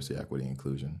diversity, equity,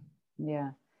 inclusion.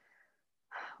 Yeah.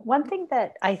 One thing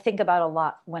that I think about a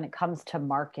lot when it comes to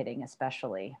marketing,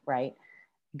 especially, right?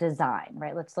 Design,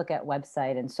 right? Let's look at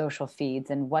website and social feeds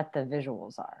and what the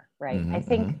visuals are, right? I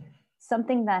think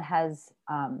something that has,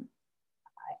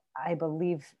 I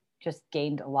believe, just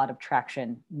gained a lot of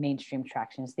traction, mainstream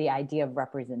traction, is the idea of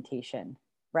representation,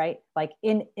 right? Like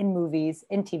in movies,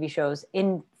 in TV shows,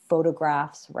 in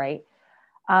photographs, right?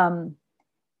 Um,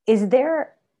 is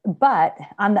there, but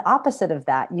on the opposite of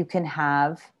that, you can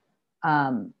have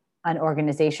an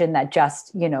organization that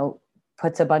just,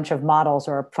 puts a bunch of models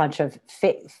or a bunch of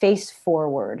face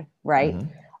forward, right?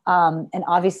 And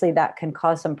obviously that can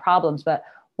cause some problems. But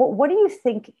what do you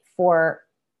think for,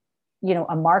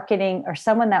 a marketing or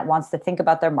someone that wants to think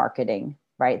about their marketing,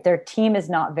 right? Their team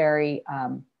is not very,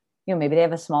 maybe they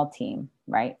have a small team,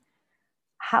 right?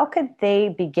 How could they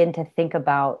begin to think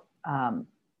about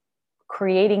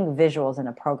creating visuals in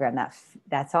a program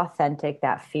that's authentic,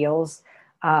 that feels,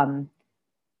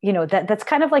 that's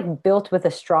kind of like built with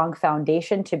a strong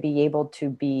foundation to be able to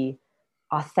be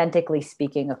authentically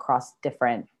speaking across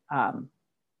different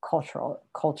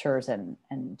cultures and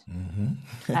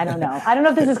I don't know. I don't know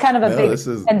if this is kind of a No, big this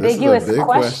is a ambiguous big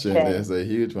question. It's question, a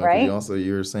huge one because right?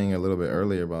 you were saying a little bit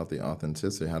earlier about the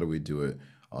authenticity. How do we do it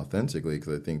authentically?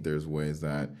 Because I think there's ways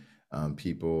that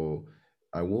people.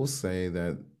 I will say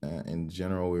that in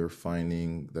general, we were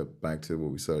finding that back to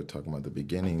what we started talking about at the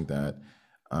beginning, that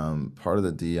part of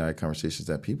the DEI conversation is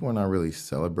that people are not really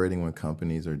celebrating when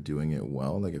companies are doing it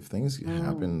well. Like if things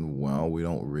happen well, we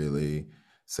don't really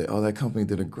say, "Oh, that company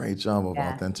did a great job of Yeah.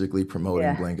 authentically promoting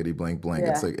Yeah. blankety blank blank."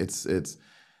 It's Yeah. like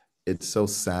it's so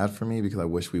sad for me because I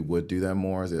wish we would do that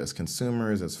more as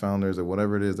consumers, as founders, or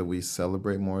whatever it is, that we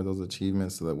celebrate more of those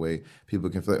achievements so that way people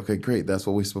can feel like, okay, great, that's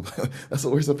what that's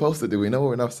what we're supposed to do. We know what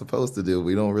we're not supposed to do.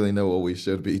 We don't really know what we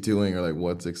should be doing or like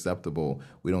what's acceptable.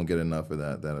 We don't get enough of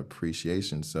that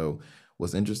appreciation. So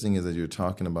what's interesting is that you're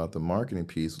talking about the marketing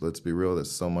piece. Let's be real, that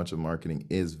so much of marketing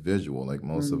is visual. Like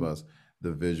most of Mm. us,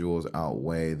 the visuals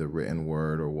outweigh the written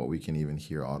word or what we can even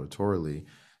hear auditorily.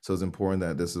 So it's important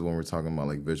that this is when we're talking about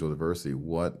like visual diversity.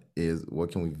 What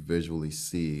can we visually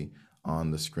see on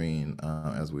the screen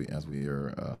as we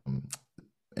are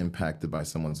impacted by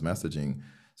someone's messaging?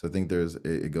 So I think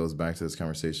it goes back to this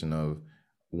conversation of,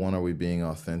 one, are we being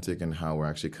authentic in how we're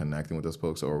actually connecting with those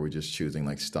folks, or are we just choosing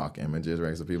like stock images,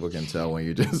 right? So people can tell when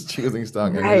you're just choosing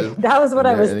stock Right. images, That was what and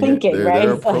I they're was and again, thinking, right?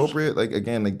 they're It's like, appropriate. Like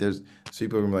again, like there's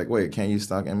people who are like, wait, can't you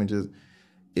stock images?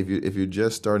 If you're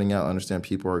just starting out, understand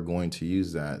people are going to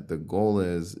use that. The goal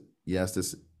is, yes,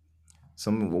 this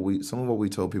some of what we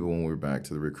told people when we were back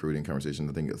to the recruiting conversation.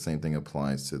 I think the same thing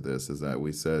applies to this. Is that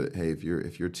we said, hey, if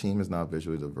your team is not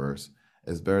visually diverse,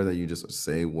 it's better that you just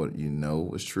say what you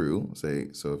know is true. Say,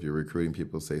 so if you're recruiting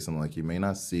people, say something like, you may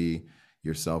not see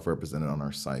yourself represented on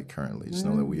our site currently. Just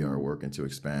know that we are mm, working to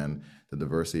expand the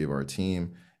diversity of our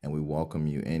team, and we welcome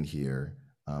you in here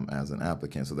as an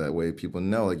applicant. So that way people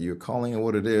know, like, you're calling it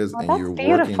what it is oh, and that's you're working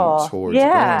beautiful. towards going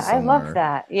Yeah, I love somewhere.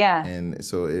 that. Yeah. And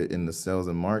so in the sales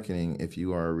and marketing, if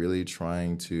you are really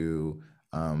trying to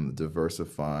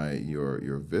diversify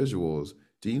your visuals,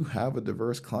 do you have a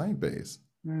diverse client base?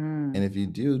 Mm. And if you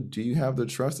do you have the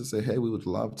trust to say, hey, we would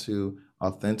love to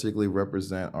authentically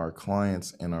represent our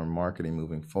clients in our marketing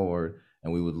moving forward,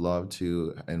 and we would love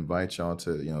to invite y'all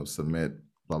to, submit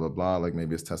blah blah blah, like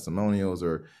maybe it's testimonials,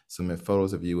 or submit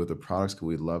photos of you with the products, because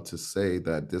we'd love to say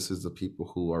that this is the people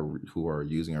who are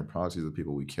using our products. These are the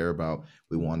people we care about.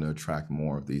 We want to attract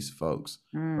more of these folks,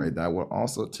 right? Mm. That will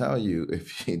also tell you,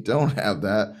 if you don't have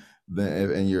that,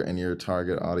 then in your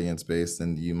target audience base,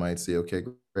 then you might say, okay,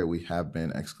 great, we have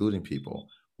been excluding people.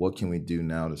 What can we do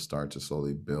now to start to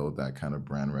slowly build that kind of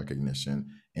brand recognition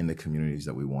in the communities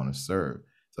that we want to serve?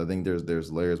 So I think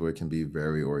there's layers where it can be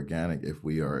very organic if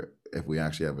we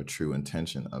actually have a true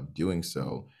intention of doing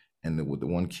so, And the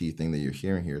one key thing that you're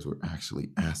hearing here is we're actually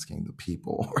asking the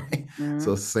people, right? Mm,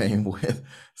 So same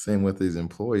with these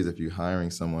employees. If you're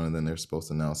hiring someone and then they're supposed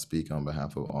to now speak on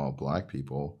behalf of all Black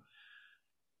people,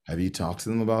 have you talked to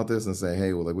them about this and say,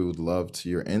 hey, well, like we would love to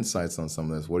your insights on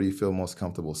some of this. What do you feel most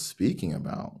comfortable speaking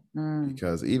about? mm,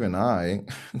 Because even I,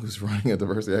 who's running a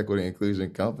diversity, equity,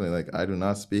 inclusion company, like I do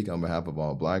not speak on behalf of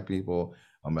all Black people,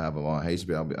 on behalf of all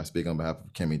HB. I speak on behalf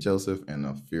of Kemy Joseph and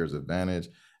of Fears Advantage,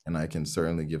 and I can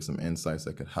certainly give some insights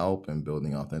that could help in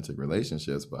building authentic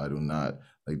relationships. But I do not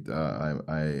like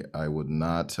I would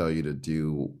not tell you to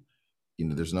do,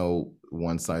 there's no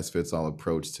one size fits all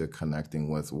approach to connecting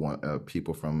with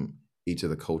people from each of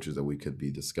the cultures that we could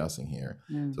be discussing here.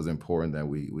 mm, So it's important that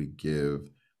we give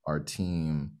our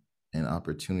team an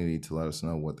opportunity to let us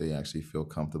know what they actually feel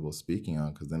comfortable speaking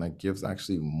on, because then that gives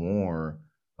actually more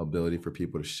ability for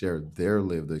people to share their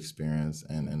lived experience,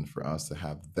 and for us to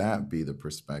have that be the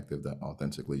perspective that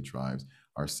authentically drives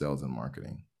our sales and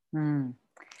marketing. mm.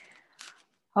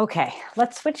 Okay,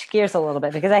 let's switch gears a little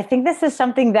bit because I think this is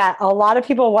something that a lot of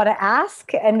people want to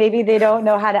ask and maybe they don't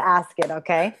know how to ask it.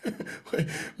 Okay.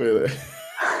 wait.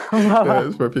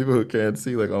 For people who can't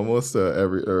see, like almost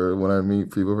every or when I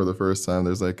meet people for the first time,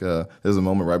 there's a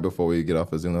moment right before we get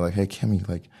off of Zoom. They're like, "Hey, Kemy,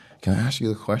 like, can I ask you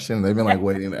a question?" And they've been like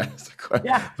waiting to ask the question.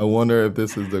 Yeah. I wonder if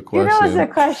this is the You know, it's a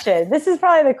question. question. This is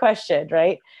probably the question,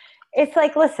 right? It's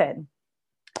like, listen,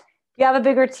 you have a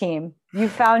bigger team. You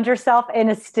found yourself in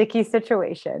a sticky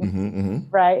situation,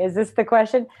 right? Is this the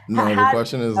question? No, the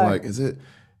question is like, is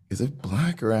it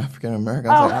Black or African American?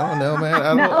 I was like, I don't know, man.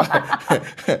 I No. don't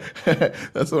know.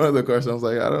 That's one of the questions. I was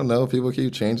like, I don't know. People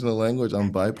keep changing the language.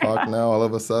 I'm BIPOC now. All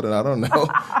of a sudden, I don't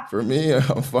know. For me,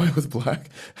 I'm fine with Black.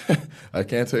 I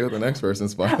can't tell you what the next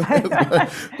person's fine with,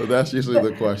 but that's usually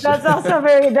the question. That's also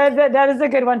that is a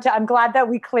good one too. I'm glad that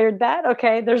we cleared that.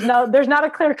 Okay. There's not a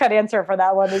clear cut answer for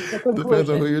that one. It's the Depends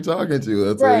on who conclusion. you're talking to.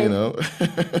 That's Right.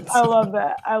 I So, love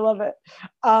that. I love it.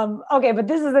 Okay, but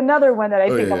this is another one that I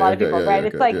oh think yeah, a yeah, lot of okay, people, yeah, right? yeah,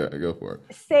 It's okay, like, yeah, go for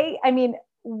it. say, I mean,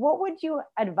 what would you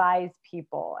advise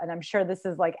people? And I'm sure this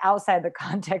is like outside the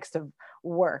context of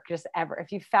work, just ever.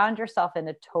 If you found yourself in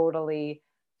a totally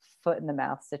foot in the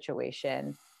mouth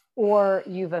situation, or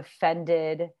you've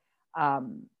offended,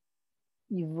 um,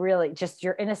 you really just,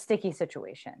 you're in a sticky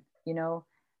situation,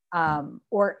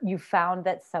 or you found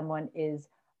that someone is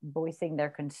voicing their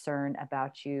concern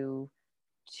about you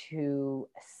to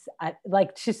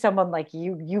like to someone like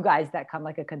you guys that come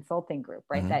like a consulting group,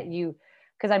 right? Mm-hmm. That you,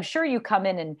 because I'm sure you come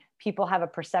in and people have a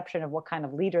perception of what kind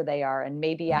of leader they are, and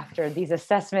maybe after these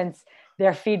assessments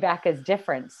their feedback is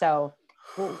different. So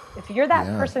if you're that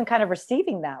Yeah, person kind of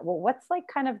receiving that, well, what's like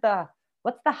kind of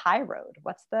what's the high road? I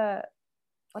What's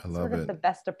sort love of it. the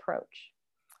best approach?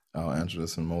 I'll answer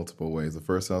this in multiple ways. The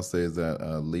first I'll say is that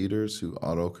leaders who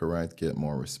autocorrect get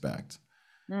more respect.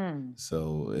 Mm,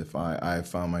 So if I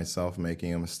found myself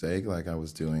making a mistake, like I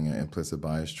was doing an implicit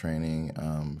bias training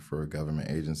for a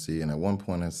government agency, and at one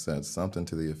point I said something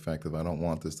to the effect of, I don't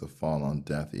want this to fall on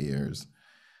deaf ears.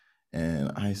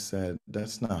 And I said,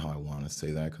 that's not how I want to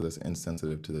say that, because it's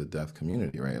insensitive to the deaf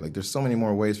community, right? Like there's so many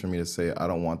more ways for me to say, I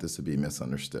don't want this to be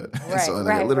misunderstood. So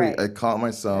right, like right, I right, caught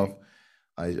myself. right.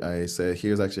 I said,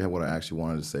 here's actually what I actually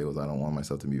wanted to say was, I don't want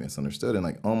myself to be misunderstood. And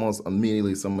like almost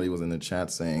immediately somebody was in the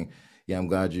chat saying, yeah, I'm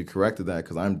glad you corrected that,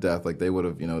 because I'm deaf. Like they would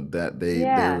have, that they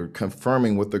Yeah, were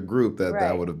confirming with the group that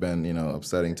right. would have been,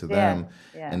 upsetting to Yeah, them.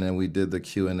 yeah. And then we did the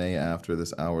Q&A after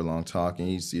this hour-long talk, and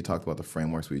you talked about the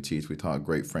frameworks we teach. We taught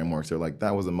great frameworks. They're like,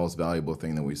 that was the most valuable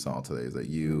thing that we saw today, is that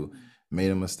you Mm,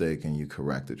 made a mistake and you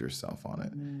corrected yourself on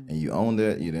it. mm, And you owned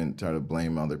it. You didn't try to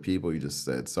blame other people. You just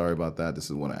said, sorry about that. This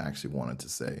is what I actually wanted to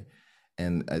say.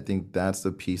 And I think that's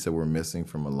the piece that we're missing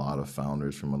from a lot of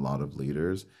founders, from a lot of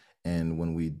leaders. And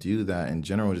when we do that in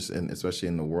general, just and especially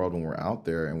in the world, when we're out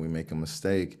there and we make a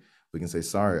mistake, we can say,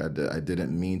 sorry, I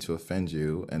didn't mean to offend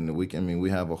you. And we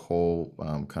have a whole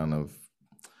kind of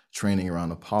training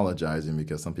around apologizing,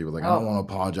 because some people are like, I don't oh, want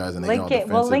to apologize, and they get all link it.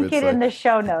 We'll defensive. link It's it in like, the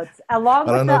show notes along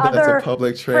I with don't the know if that's a other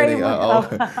public training.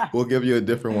 framework. Oh, We'll give you a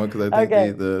different one, because I think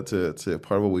okay. to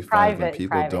part of what we find is when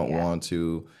people Private. don't Yeah. want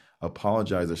to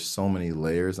apologize, there's so many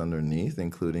layers underneath,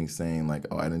 including saying like,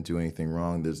 oh, I didn't do anything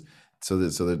wrong. There's so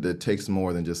that it takes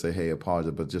more than just say, hey,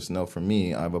 apologize. But just know, for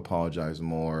me, I've apologized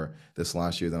more this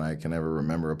last year than I can ever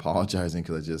remember apologizing,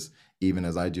 because I just, even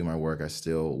as I do my work,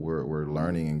 we're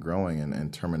learning and growing,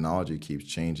 and terminology keeps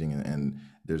changing, and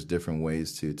there's different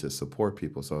ways to support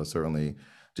people. So I certainly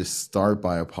just start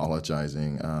by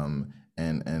apologizing,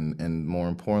 and more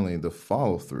importantly, the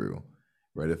follow through,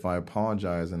 right? If I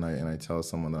apologize and I tell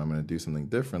someone that I'm going to do something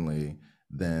differently,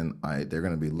 then they're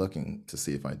going to be looking to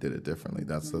see if I did it differently.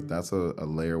 That's a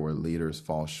layer where leaders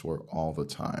fall short all the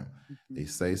time. Mm-hmm. They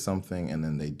say something and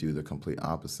then they do the complete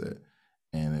opposite.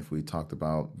 And if we talked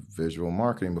about visual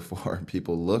marketing before,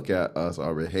 people look at us,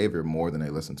 our behavior, more than they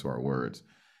listen to our words.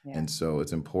 Yeah. And so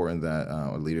it's important that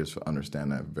leaders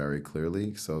understand that very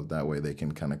clearly, so that way they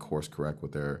can kind of course correct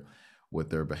with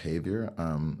their behavior.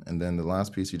 And then the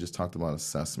last piece you just talked about,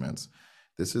 assessments.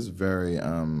 This is very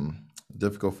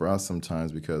difficult for us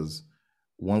sometimes because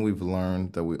one, we've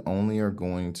learned that we only are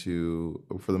going to,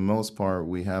 for the most part,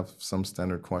 we have some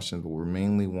standard questions, but we're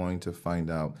mainly wanting to find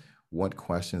out what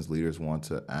questions leaders want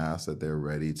to ask that they're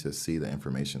ready to see the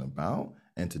information about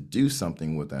and to do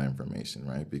something with that information,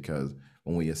 right? Because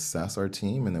when we assess our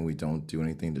team and then we don't do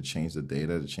anything to change the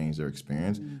data, to change their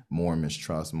experience, Mm. more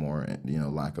mistrust, more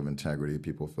lack of integrity.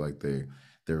 People feel like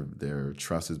their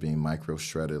trust is being micro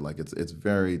shredded. Like it's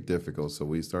very difficult. So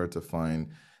we start to find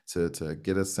to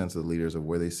get a sense of the leaders of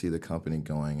where they see the company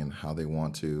going and how they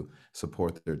want to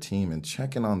support their team and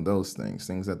checking on those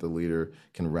things that the leader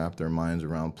can wrap their minds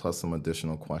around, plus some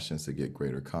additional questions to get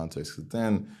greater context. 'Cause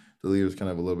then the leaders kind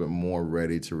of a little bit more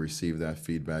ready to receive that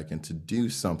feedback and to do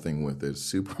something with it. It's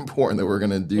super important that we're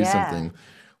going to do Yeah. something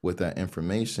with that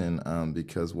information,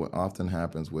 because what often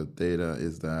happens with data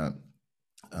is that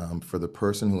for the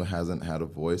person who hasn't had a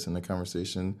voice in the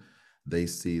conversation, they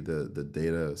see the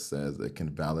data says it can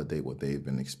validate what they've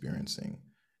been experiencing.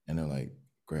 And they're like,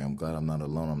 great, I'm glad I'm not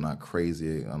alone. I'm not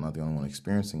crazy. I'm not the only one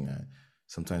experiencing that.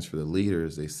 Sometimes for the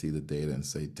leaders, they see the data and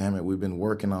say, damn it, we've been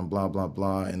working on blah, blah,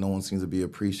 blah, and no one seems to be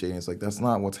appreciating. It's like, that's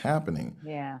not what's happening.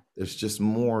 Yeah. There's just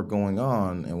more going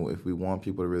on. And if we want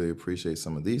people to really appreciate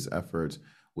some of these efforts,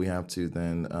 we have to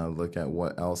then look at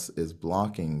what else is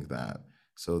blocking that.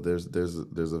 So there's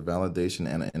a validation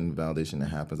and an invalidation that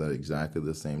happens at exactly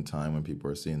the same time when people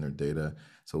are seeing their data.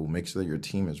 So make sure that your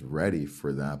team is ready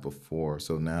for that before.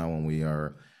 So now when we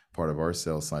are part of our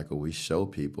sales cycle, we show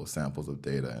people samples of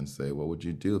data and say, what would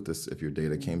you do if your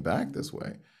data came back Mm-hmm. this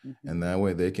way? And Mm-hmm. that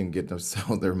way they can get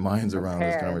themselves their minds around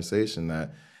this Prepared. conversation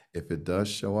that if it does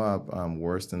show up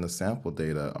worse than the sample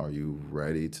data, are you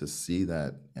ready to see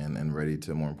that and ready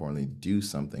to, more importantly, do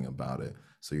something about it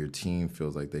so your team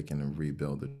feels like they can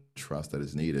rebuild the trust that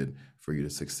is needed for you to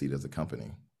succeed as a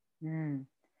company? Mm.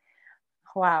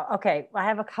 Wow. Okay. I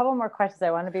have a couple more questions.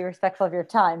 I want to be respectful of your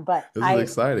time, but This is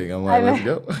exciting. I'm like, let's I'm,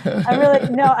 go. I'm really,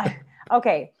 no.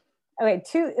 Okay. Okay.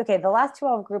 Okay. The last two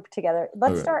I'll group together.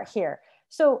 Let's Okay. start here.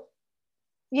 So,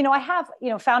 I have,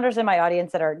 founders in my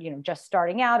audience that are, just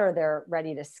starting out, or they're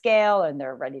ready to scale and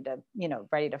they're ready to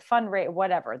fundraise,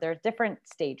 whatever. There's different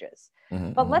stages.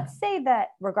 Mm-hmm, But mm-hmm. let's say that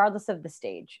regardless of the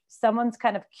stage, someone's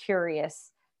kind of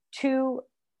curious to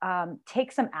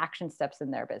take some action steps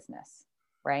in their business,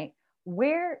 right?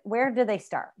 Where do they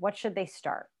start? What should they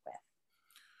start with?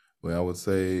 Well, I would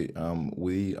say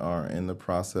we are in the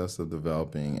process of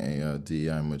developing a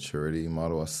DEI maturity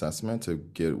model assessment to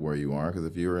get where you are. Because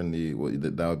if you're in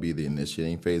that would be the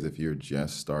initiating phase. If you're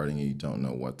just starting and you don't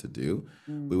know what to do,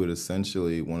 we Mm, would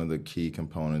essentially, one of the key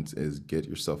components is get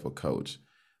yourself a coach.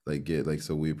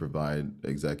 So we provide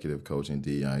executive coaching,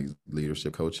 DEI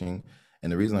leadership coaching.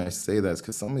 And the reason I say that is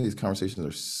because some of these conversations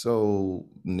are so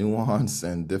nuanced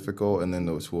and difficult, and then mm,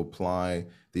 those who apply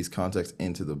these contexts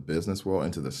into the business world,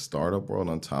 into the startup world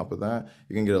on top of that,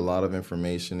 you can get a lot of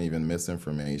information, even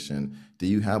misinformation. Do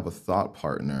you have a thought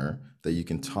partner that you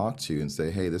can mm. talk to and say,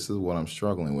 hey, this is what I'm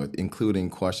struggling with, including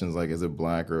questions like, is it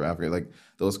black or African? Like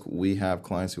those, we have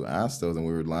clients who ask those, and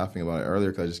we were laughing about it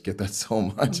earlier because I just get that so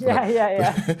much. But Yeah, yeah,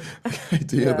 yeah, the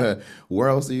idea yeah, that where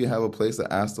else do you have a place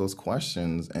to ask those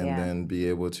questions and yeah. then be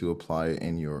able to apply it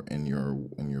in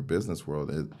your business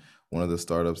world? One of the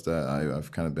startups that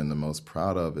I've kind of been the most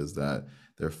proud of is that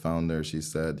their founder, she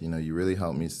said, you really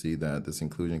helped me see that this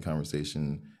inclusion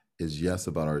conversation is yes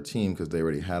about our team because they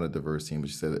already had a diverse team, but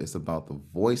she said it's about the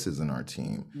voices in our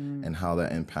team Mm, and how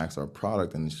that impacts our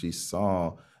product. And she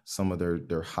saw some of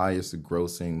their highest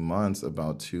grossing months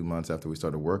about 2 months after we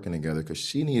started working together because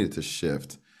she needed to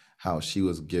shift how she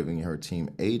was giving her team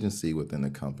agency within the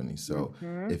company. So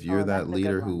mm-hmm. if you're Oh, that that's a good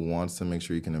leader who one. wants to make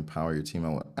sure you can empower your team, I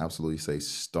would absolutely say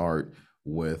start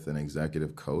with an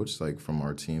executive coach, like from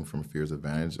our team from Fears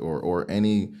Advantage, or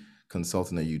any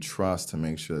consultant that you trust to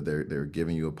make sure that they're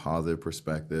giving you a positive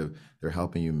perspective, they're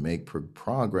helping you make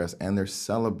progress, and they're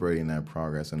celebrating that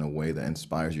progress in a way that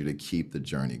inspires you to keep the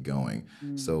journey going.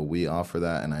 Mm. So we offer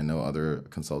that, and I know other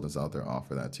consultants out there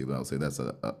offer that too. But I would say that's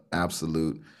a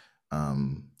absolute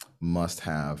um, must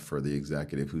have for the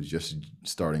executive who's just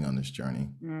starting on this journey.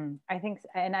 I think,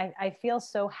 and I feel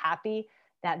so happy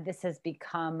that this has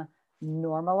become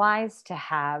normalized to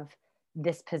have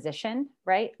this position,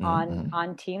 right, Mm-hmm.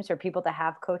 on teams for people to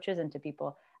have coaches and to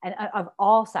people and of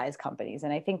all size companies.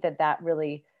 And I think that that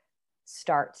really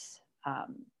starts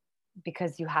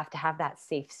because you have to have that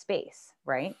safe space,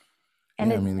 right?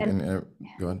 And Yeah, I it's mean, and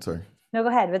go ahead, sorry. no, go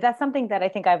ahead. But that's something that I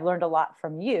think I've learned a lot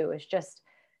from you is just,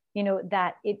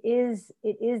 that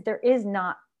there is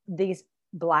not these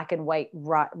black and white,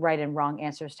 right and wrong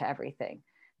answers to everything.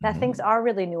 That Mm-hmm. things are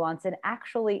really nuanced, and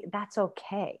actually that's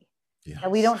okay. That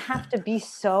we Yes. don't have to be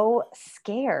so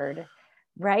scared,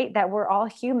 right? That we're all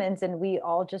humans and we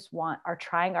all just are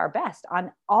trying our best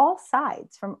on all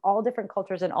sides from all different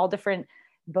cultures and all different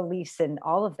beliefs and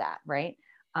all of that, right?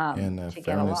 And that To get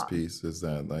fairness along. piece is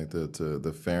that like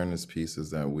the fairness piece is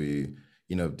that we,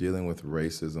 if dealing with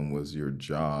racism was your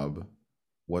job,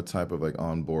 what type of like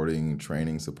onboarding,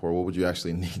 training, support, what would you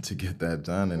actually need to get that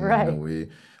done? And Right.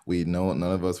 we know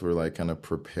none of us were like kind of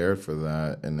prepared for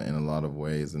that in a lot of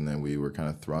ways, and then we were kind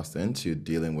of thrust into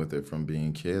dealing with it from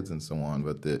being kids and so on.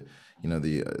 But the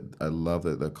I love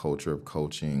that the culture of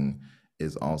coaching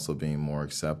is also being more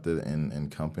accepted in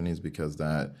companies because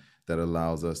that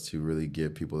allows us to really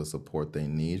give people the support they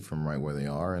need from right where they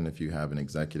are. And if you have an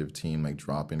executive team, like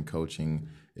drop-in coaching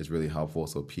is really helpful.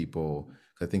 So people,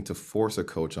 I think to force a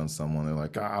coach on someone, they're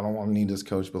like, I don't want to need this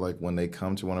coach. But like when they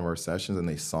come to one of our sessions and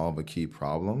they solve a key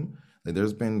problem, like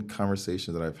there's been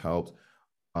conversations that I've helped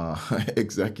uh,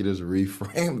 executives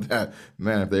reframe that.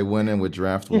 Man, if they went in with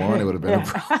draft one, it Yeah. would have been a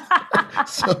problem. Yeah.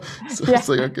 So Yeah. it's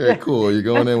like, okay, Yeah. cool. You're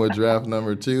going in with draft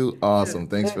number two. Awesome.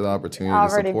 Thanks for the opportunity to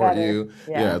Already support better. you.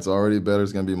 Yeah, Yeah. it's already better.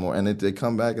 It's gonna be more. And they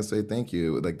come back and say thank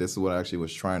you. Like this is what I actually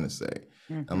was trying to say.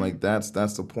 I'm Hmm. like, that's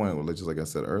the point. Well, just like I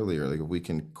said earlier, like if we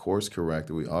can course correct,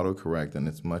 if we auto correct, then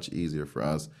it's much easier for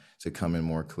us to come in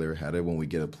more clear headed when we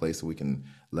get a place that we can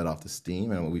let off the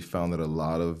steam. And we found that a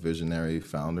lot of visionary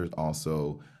founders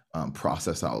also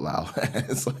process out loud.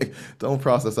 It's like, don't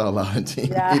process out loud in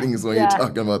team Yeah. meetings when you're Yeah.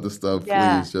 talking about this stuff,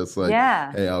 Yeah. please. Just like,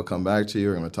 Yeah. hey, I'll come back to you.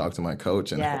 We're going to talk to my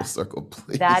coach and we'll Yeah. circle,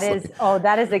 That please. is, Like, oh,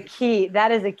 that is a key.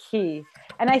 That is a key.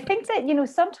 And I think that,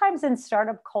 sometimes in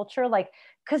startup culture, like,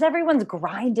 because everyone's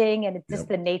grinding and it's just yep,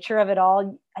 the nature of it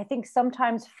all, I think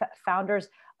sometimes founders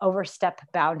overstep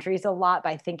boundaries a lot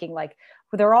by thinking like,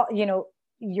 well, they're all,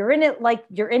 you're in it, like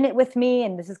you're in it with me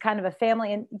and this is kind of a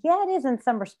family. And yeah, it is in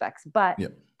some respects, but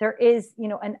yep. there is,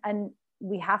 and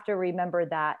we have to remember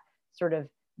that sort of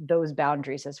those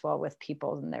boundaries as well with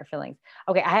people and their feelings.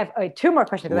 Okay, I have two more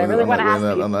questions because I Well, really want to ask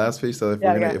you. on the last piece, so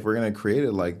Yeah, okay. if we're gonna create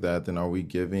it like that, then are we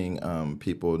giving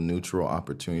people neutral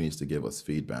opportunities to give us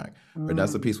feedback? Right,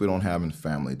 that's the Mm, piece we don't have in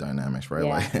family dynamics, right?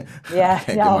 yeah. Like I Yeah.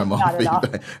 can't give my No, mom not at all.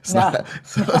 feedback. It's No. not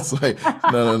so No. it's like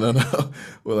no.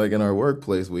 Well, like in our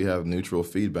workplace, we have neutral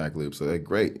feedback loops. So like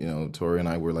great, Tori and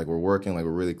I we're working like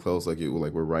we're really close, like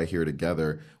we're right here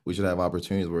together. We should have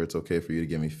opportunities where it's okay for you to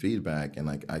give me feedback and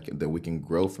like that we can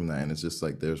grow from that. And it's just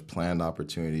like there's planned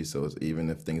opportunities. So it's,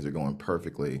 even if things are going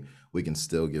perfectly, we can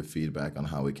still give feedback on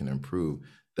how we can improve.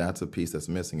 That's a piece that's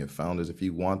missing. If founders, if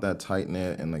you want that tight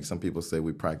knit, and like some people say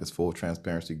we practice full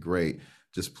transparency, great.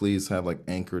 Just please have like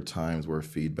anchor times where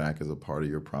feedback is a part of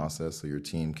your process, so your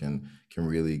team can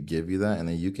really give you that, and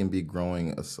then you can be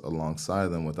growing alongside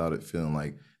them without it feeling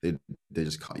like they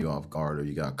just caught you off guard or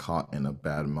you got caught in a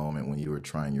bad moment when you were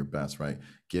trying your best. Right?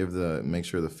 Make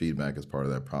sure the feedback is part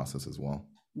of that process as well.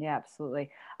 Yeah,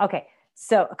 absolutely. Okay.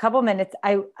 So a couple minutes.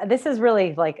 This is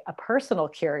really like a personal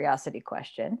curiosity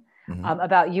question Hmm.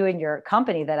 about you and your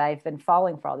company that I've been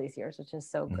following for all these years, which is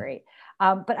so Hmm. great.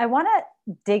 But I want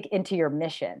to dig into your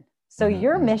mission. So Hmm.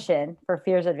 your Hmm. mission for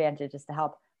Fears Advantage is to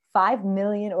help 5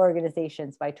 million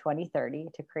organizations by 2030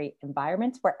 to create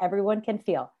environments where everyone can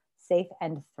feel safe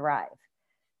and thrive.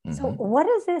 So Hmm. what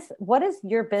is this? What is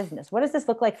your business? What does this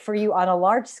look like for you on a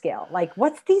large scale? Like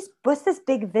what's this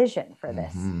big vision for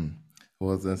this? Hmm.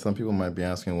 Well, then some people might be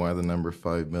asking why the number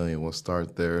 5 million. We'll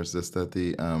start there. It's just that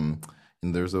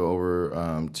and there's over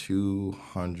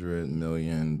 200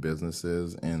 million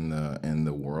businesses in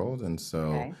the world, and so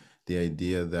Okay. the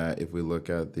idea that if we look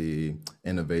at the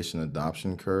innovation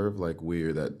adoption curve,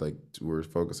 we're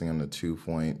focusing on the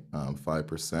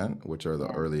 2.5%, which are the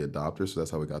Yeah. early adopters. So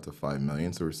that's how we got to 5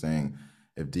 million. So we're saying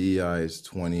if DEI is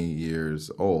 20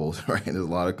 years old, right? There's a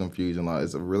lot of confusion.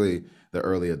 It's really the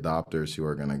early adopters who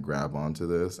are going to grab onto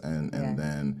this and Yeah.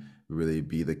 then really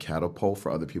be the catapult for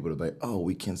other people to be like, oh,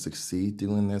 we can succeed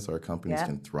doing this. Our companies Yeah.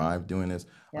 can thrive doing this.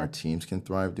 Our Yeah. teams can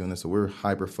thrive doing this. So we're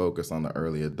hyper focused on the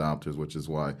early adopters, which is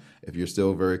why if you're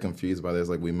still very confused by this,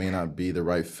 like we may not be the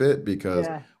right fit because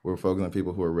Yeah. we're focused on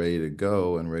people who are ready to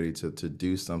go and ready to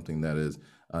do something that is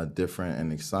different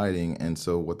and exciting. And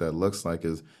so what that looks like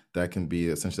is that can be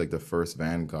essentially like the first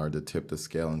vanguard to tip the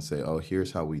scale and say, oh,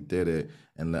 here's how we did it,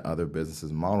 and let other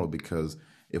businesses model. Because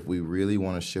if we really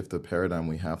want to shift the paradigm,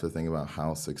 we have to think about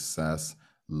how success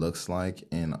looks like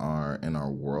in our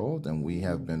world. And we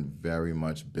have been very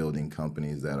much building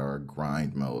companies that are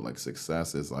grind mode. Like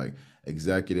success is like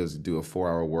executives do a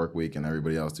 4-hour work week and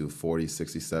everybody else do 40,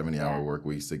 60, 70-hour work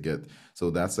weeks to get.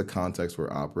 So that's the context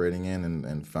we're operating in.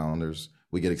 And founders,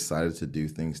 we get excited to do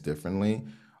things differently.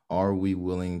 Are we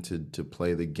willing to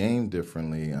play the game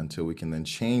differently until we can then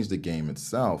change the game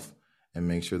itself and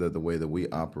make sure that the way that we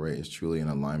operate is truly in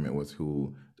alignment with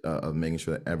of making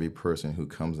sure that every person who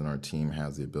comes in our team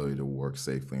has the ability to work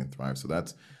safely and thrive. So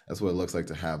that's what it looks like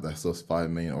to have those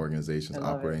 5 million organizations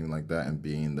operating like that and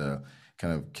being the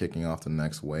kind of kicking off the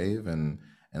next wave. And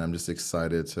I'm just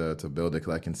excited to build it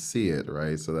because I can see it,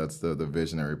 right? So that's the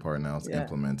visionary part now is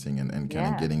implementing and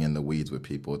kind of getting in the weeds with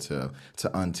people to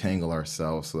untangle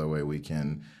ourselves so that way we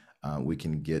can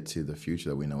get to the future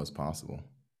that we know is possible.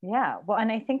 Yeah. Well,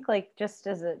 and I think like just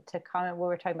to comment what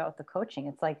we're talking about with the coaching,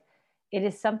 it's like, it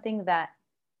is something that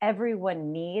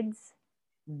everyone needs,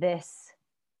 this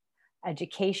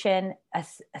education, a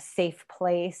safe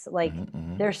place. Like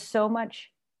there's so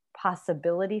much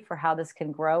possibility for how this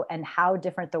can grow and how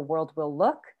different the world will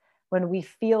look when we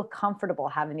feel comfortable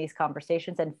having these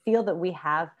conversations and feel that we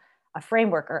have a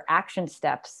framework or action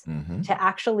steps to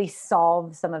actually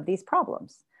solve some of these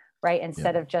problems. Right.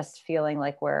 Instead of just feeling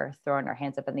like we're throwing our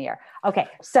hands up in the air. Okay.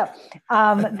 So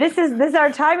this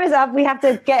our time is up. We have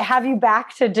to have you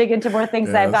back to dig into more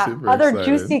things. I've got other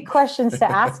juicy questions to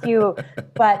ask you.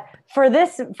 But for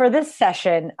this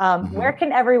session, where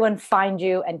can everyone find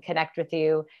you and connect with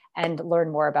you and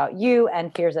learn more about you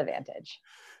and Fears Advantage?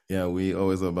 Yeah, we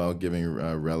always about giving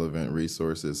relevant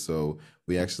resources. So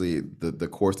we actually, the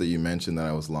course that you mentioned that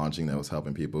I was launching that was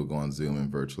helping people go on Zoom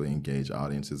and virtually engage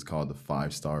audiences called the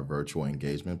 5-Star Virtual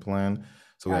Engagement Plan.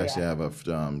 So we actually have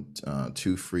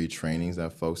 2 free trainings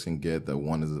that folks can get. The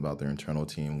one is about their internal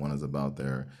team, one is about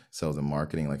their sales and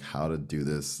marketing, like how to do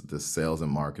this sales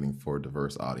and marketing for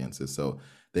diverse audiences. So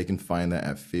they can find that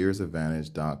at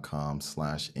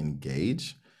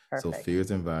fearsadvantage.com/engage. Perfect. So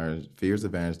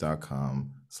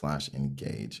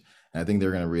fearsadvantage.com/engage. And I think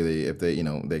they're going to really, if they,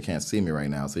 they can't see me right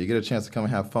now. So you get a chance to come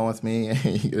and have fun with me.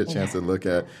 You get a chance to look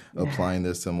at applying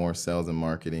this to more sales and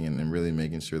marketing and really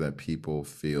making sure that people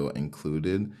feel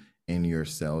included in your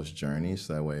sales journey.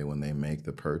 So that way, when they make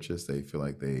the purchase, they feel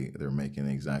like they're making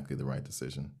exactly the right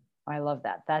decision. I love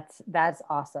that. That's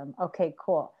awesome. Okay,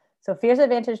 cool. So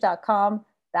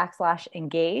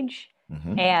fearsadvantage.com/engage.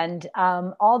 And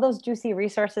all those juicy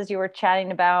resources you were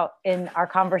chatting about in our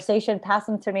conversation, pass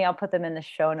them to me. I'll put them in the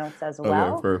show notes as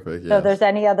well. Okay, perfect. Yes. So if there's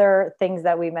any other things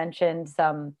that we mentioned,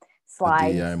 some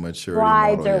slides or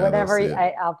whatever,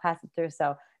 I'll pass it through.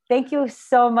 So thank you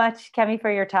so much, Kemy, for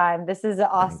your time. This is an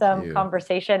awesome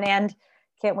conversation and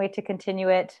can't wait to continue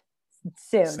it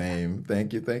soon. Same.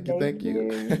 Thank you.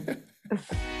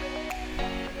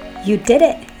 You did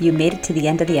it. You made it to the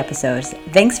end of the episode.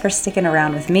 Thanks for sticking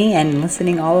around with me and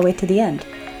listening all the way to the end.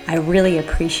 I really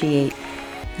appreciate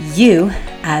you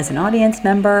as an audience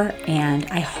member, and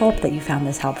I hope that you found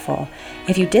this helpful.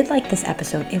 If you did like this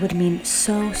episode, it would mean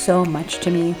so much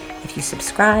to me if you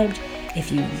subscribed,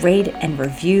 if you rate and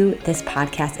review this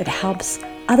podcast. It helps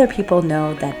other people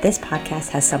know that this podcast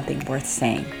has something worth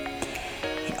saying.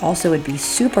 It also would be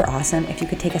super awesome if you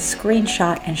could take a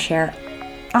screenshot and share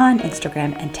on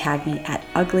Instagram and tag me at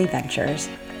Ugly Ventures,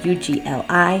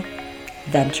 UGLI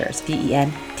Ventures,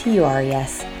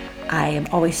 VENTURES. I am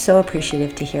always so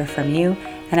appreciative to hear from you,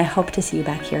 and I hope to see you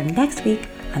back here next week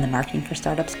on the Marketing for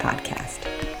Startups podcast.